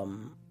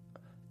 and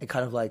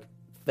kind of like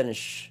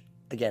finish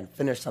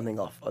something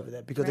off over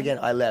there. Because again,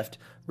 I left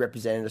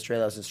representing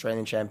Australia as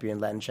Australian champion,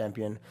 Latin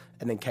champion,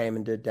 and then came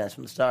and did Dance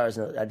from the Stars,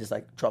 and I just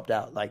like dropped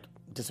out, like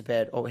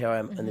disappeared. Oh, here I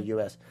am in the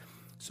US.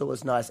 So it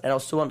was nice, and I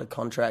was still under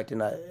contract,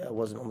 and I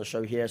wasn't on the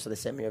show here, so they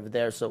sent me over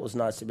there. So it was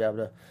nice to be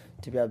able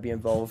to be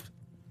involved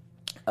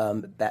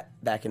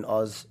back in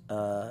Oz.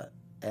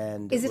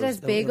 And is it as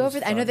big over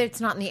there? I know that it's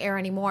not in the air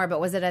anymore,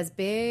 but was it as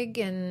big?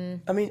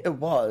 And I mean, it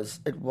was,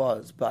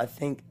 but I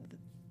think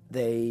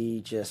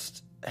they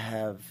just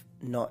have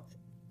not,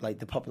 like,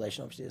 the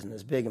population obviously isn't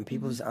as big, and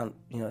people just aren't,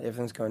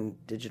 everything's going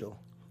digital.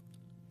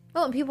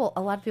 Well, and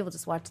a lot of people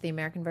just watch the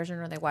American version,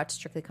 or they watch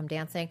Strictly Come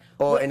Dancing.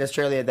 Or in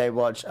Australia, they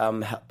watch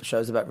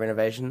shows about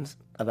renovations,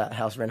 about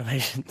house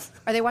renovations.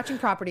 Are they watching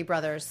Property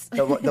Brothers?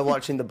 They're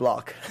watching The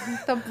Block.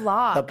 The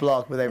Block. The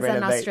Block, where they renovate.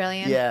 Is that an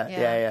Australian?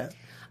 Yeah.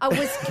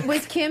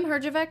 Was Kim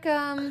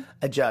Herjavec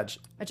a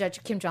judge? A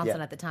judge, Kim Johnson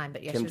at the time,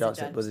 but Kim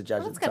Johnson was a judge.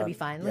 Well, that's got to be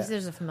fine. At least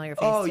there's a familiar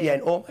face. Oh too. Yeah,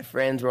 and all my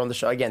friends were on the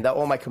show. Again, they're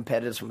all my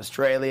competitors from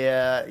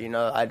Australia.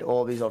 I had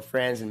all these old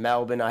friends in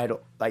Melbourne. I had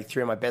like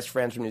 3 of my best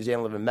friends from New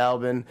Zealand live in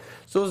Melbourne.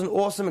 So it was an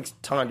awesome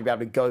time to be able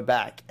to go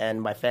back,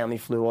 and my family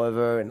flew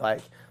over, and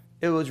like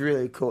it was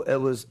really cool. It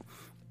was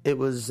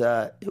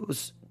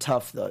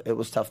tough though. It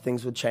was tough.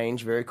 Things would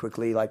change very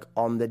quickly. Like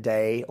on the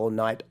day or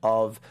night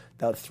of,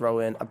 they'll throw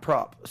in a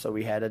prop. So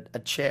we had a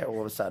chair all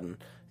of a sudden,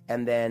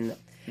 and then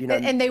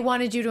and they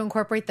wanted you to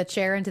incorporate the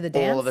chair into the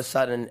dance. All of a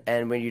sudden,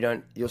 and when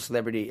your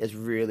celebrity is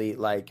really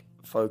like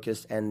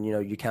focused, and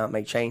you can't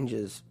make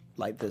changes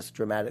like this,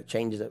 dramatic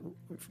changes that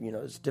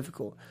it's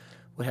difficult.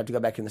 We have to go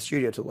back in the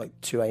studio till like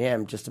 2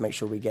 a.m. just to make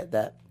sure we get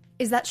that.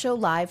 Is that show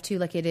live too?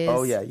 Like it is?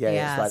 Oh, yeah. It's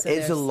live. so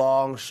It's a there's-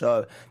 long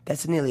show.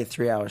 That's nearly a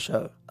 3-hour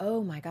show.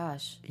 Oh my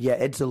gosh. Yeah,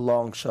 it's a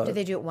long show. Did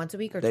they do it once a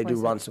week or They twice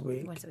do once a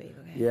week. Once a week,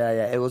 okay.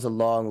 Yeah. It was a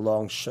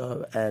long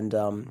show, and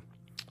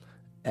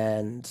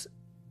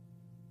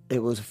it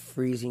was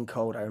freezing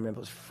cold. I remember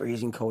it was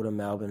freezing cold in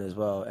Melbourne as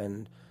well,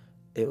 and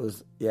it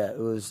was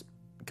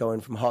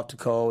going from hot to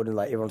cold, and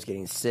like everyone's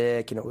getting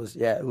sick, and it was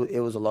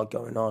a lot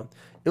going on.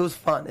 It was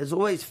fun. It's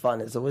always fun.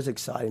 It's always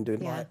exciting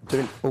doing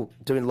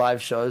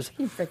live shows.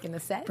 You breaking the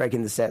set?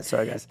 Breaking the set.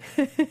 Sorry, guys.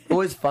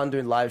 Always fun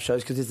doing live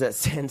shows because there's that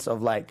sense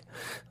of like,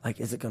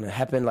 is it going to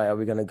happen? Like, are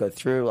we going to go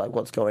through? Like,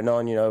 what's going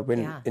on? You know,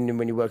 when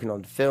when you're working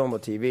on film or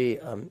TV,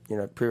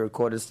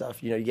 pre-recorded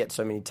stuff. You get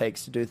so many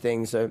takes to do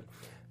things. So,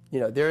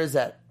 there is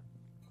that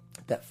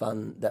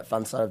fun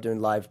side of doing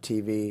live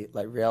TV,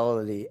 like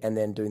reality, and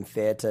then doing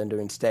theatre and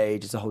doing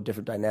stage. It's a whole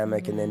different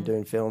dynamic, and then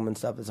doing film and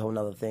stuff is a whole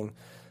other thing.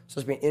 So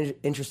it's been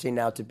interesting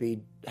now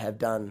to have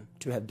done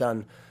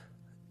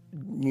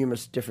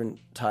numerous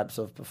different types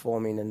of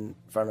performing in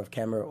front of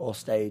camera or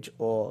stage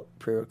or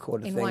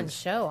pre-recorded in things. one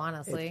show,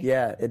 honestly.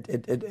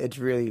 It's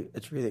really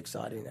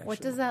exciting. Actually,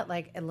 What does that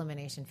like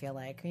elimination feel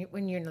like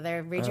when you're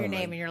there? Read your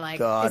name and you're like,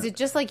 God. is it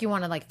just like you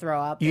want to like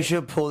throw up? You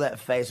should pull that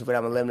face when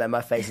I'm eliminated.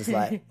 My face is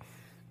like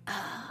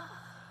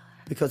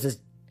because this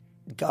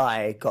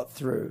guy got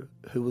through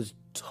who was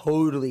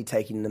totally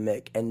taking the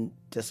mick and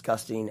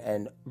disgusting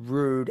and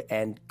rude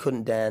and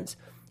couldn't dance,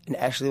 and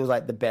actually was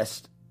like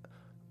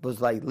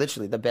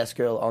literally the best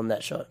girl on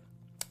that show.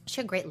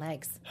 She had great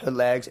legs. Her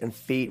legs and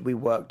feet, we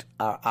worked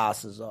our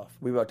asses off.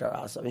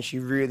 And she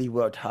really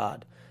worked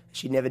hard.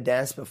 She never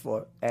danced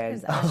before. And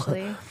There's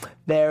Ashley.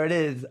 There it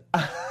is.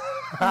 Look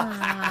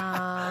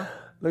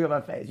at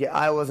my face. Yeah,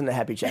 I wasn't a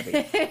happy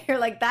chappy. You're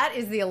like, that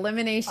is the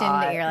elimination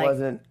that you're like.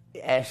 Wasn't.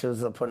 Ashley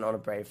was putting on a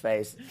brave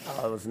face.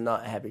 I was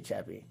not a happy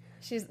chappy.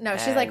 She's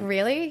like,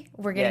 really?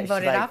 We're getting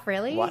voted like, off,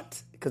 really?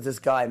 What? Because this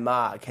guy,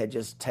 Mark, had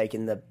just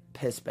taken the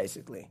piss,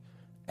 basically,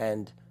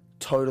 and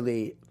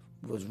totally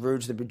was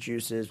rude to the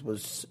producers,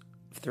 was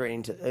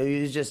threatening to...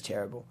 It was just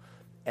terrible.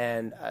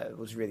 And it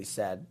was really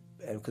sad,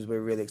 and because we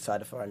were really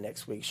excited for our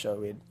next week's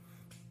show.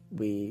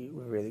 We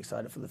were really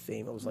excited for the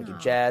theme. It was like a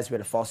jazz. We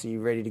had a Fosse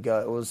ready to go.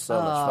 It was so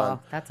much fun.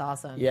 That's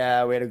awesome.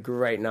 Yeah, we had a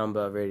great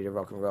number ready to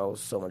rock and roll. It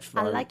was so much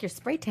fun. I like your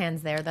spray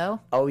tans there, though.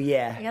 Oh,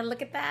 yeah. You gotta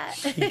look at that.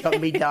 She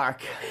got me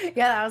dark.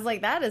 Yeah, I was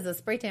like, that is a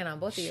spray tan on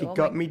both of you. She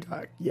got me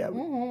dark. Yeah,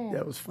 yeah,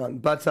 it was fun.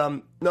 But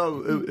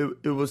no,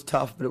 it was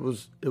tough, but it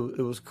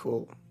was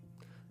cool.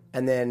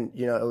 And then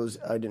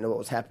I didn't know what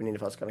was happening,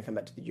 if I was going to come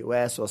back to the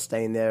US or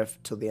staying there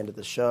till the end of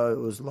the show. It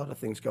was a lot of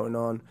things going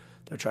on.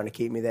 They were trying to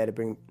keep me there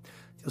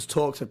there was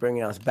talks of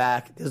bringing us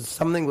back. There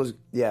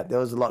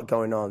was a lot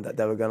going on that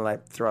they were going to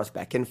like throw us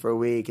back in for a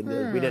week, and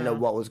we didn't know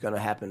what was going to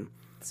happen.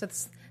 So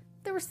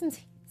there was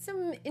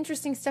some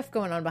interesting stuff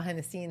going on behind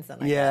the scenes. Then,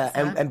 I guess,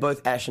 huh? and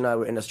both Ash and I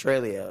were in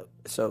Australia,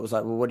 so it was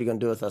like, well, what are you going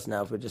to do with us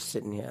now if we're just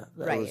sitting here?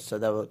 So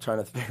they were trying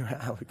to figure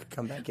out how we could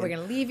come back in. We're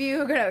going to leave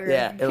you.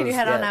 Can you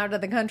head on out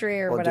of the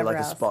country or whatever do like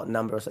else? A spot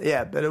number or something.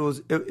 Yeah, but it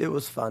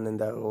was fun,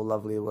 and they were all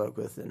lovely to work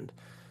with, and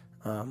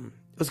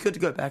it was good to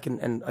go back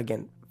and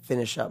again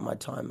finish up my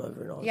time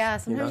over in Oz. Yeah,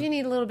 sometimes you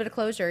need a little bit of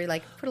closure.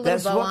 Like put a little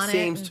bow on it. That's what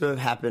seems to have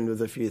happened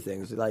with a few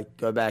things. Like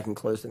go back and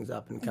close things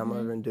up and come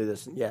over and do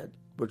this. And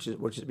which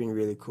has been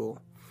really cool.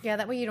 Yeah,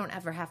 that way you don't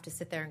ever have to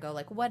sit there and go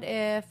like, what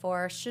if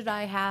or should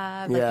I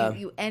have? Like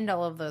you end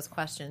all of those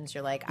questions.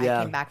 You're like,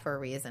 I came back for a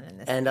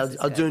reason. And I was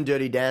doing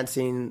Dirty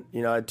Dancing.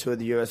 I toured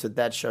the US with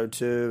that show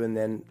too, and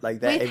then like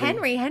that. With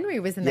Henry. Henry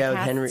was in the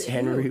cast too.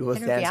 Henry was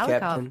dance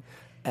captain,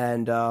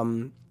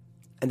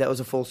 and that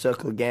was a full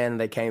circle again.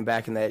 They came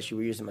back and they actually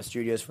were using my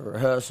studios for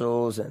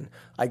rehearsals, and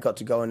I got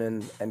to go in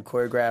and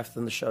choreograph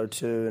on the show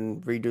too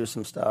and redo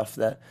some stuff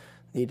that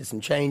needed some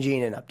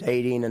changing and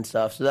updating and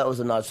stuff. So that was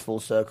a nice full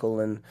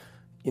circle, and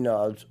I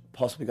was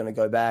possibly going to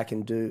go back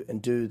and do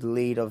the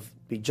lead of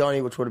Big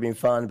Johnny, which would have been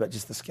fun, but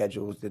just the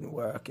schedules didn't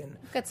work. And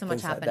you've got so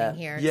much happening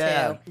here too.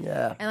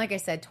 Yeah. And like I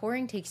said,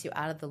 touring takes you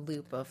out of the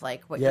loop of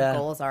like what your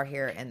goals are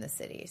here in the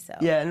city. So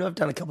and I've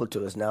done a couple of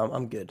tours now.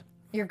 I'm good.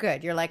 You're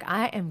good. You're like,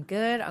 I am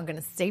good. I'm going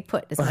to stay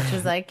put as much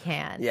as I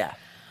can. Yeah.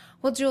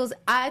 Well, Jules,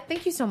 I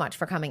thank you so much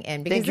for coming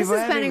in because this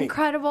has been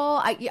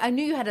incredible. I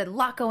knew you had a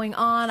lot going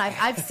on.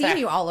 I've seen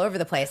you all over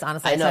the place,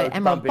 honestly. I know. I saw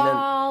Emerald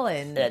Ball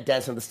and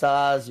Dancing with the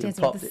Stars.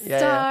 Dancing with the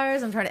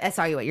Stars. I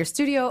saw you at your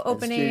studio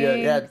opening.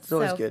 It's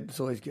always good. It's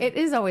always good. It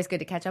is always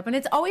good to catch up, and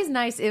it's always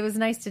nice. It was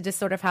nice to just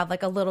sort of have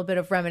like a little bit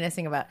of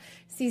reminiscing about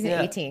season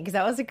 18 because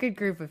that was a good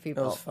group of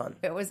people. It was fun.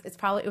 It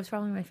was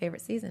probably my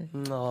favorite season.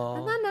 Aww.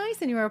 Isn't that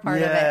nice? And you were a part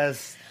of it.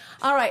 Yes.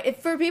 All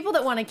right. For people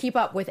that want to keep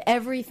up with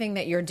everything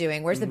that you're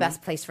doing, where's the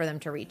best place for them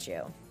to reach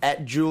you?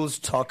 At Jules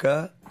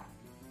Tocker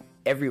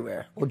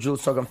everywhere. Or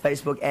Jules Tocker on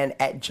Facebook, and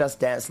at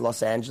Just Dance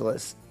Los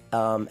Angeles.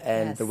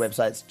 And the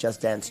website's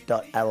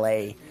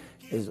justdance.la.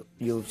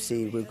 You'll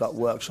see we've got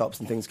workshops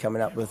and things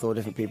coming up with all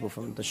different people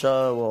from the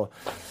show, or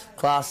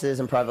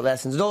classes and private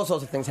lessons. There's all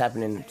sorts of things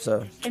happening.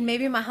 So and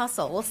maybe my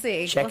hustle. We'll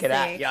see. Check it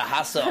out. Your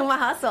hustle. My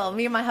hustle.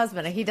 Me and my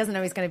husband. He doesn't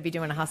know he's going to be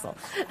doing a hustle.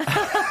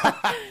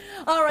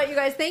 All right, you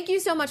guys, thank you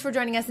so much for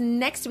joining us.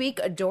 Next week,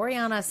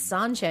 Doriana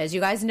Sanchez.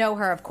 You guys know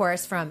her, of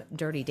course, from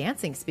Dirty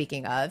Dancing,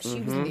 speaking of. She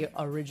was in the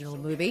original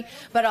movie,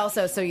 but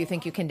also So You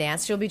Think You Can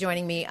Dance. She'll be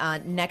joining me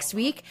next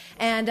week.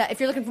 And if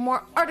you're looking for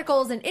more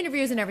articles and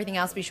interviews and everything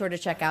else, be sure to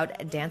check out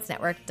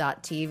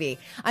dancenetwork.tv.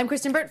 I'm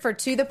Kristen Burt for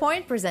To The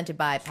Point, presented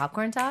by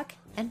Popcorn Talk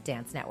and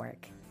Dance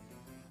Network.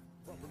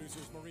 From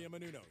producers Maria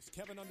Menounos,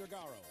 Kevin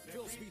Undergaro,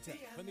 Phil Svitek,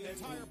 and the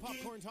entire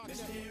Popcorn Talk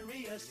Network,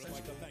 we'd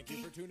like to thank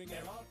you for tuning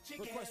in.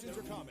 For questions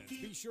or comments,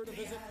 be sure to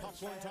visit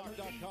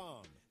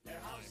popcorntalk.com.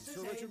 I'm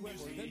Sir Richard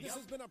Whitworth, and this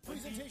has been a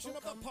presentation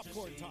of the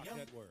Popcorn Talk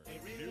Network.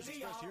 Views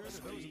expressed here are those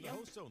of the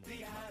hosts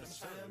only, not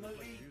necessarily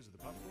the views of the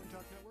Popcorn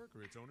Talk Network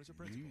or its owners or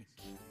principals.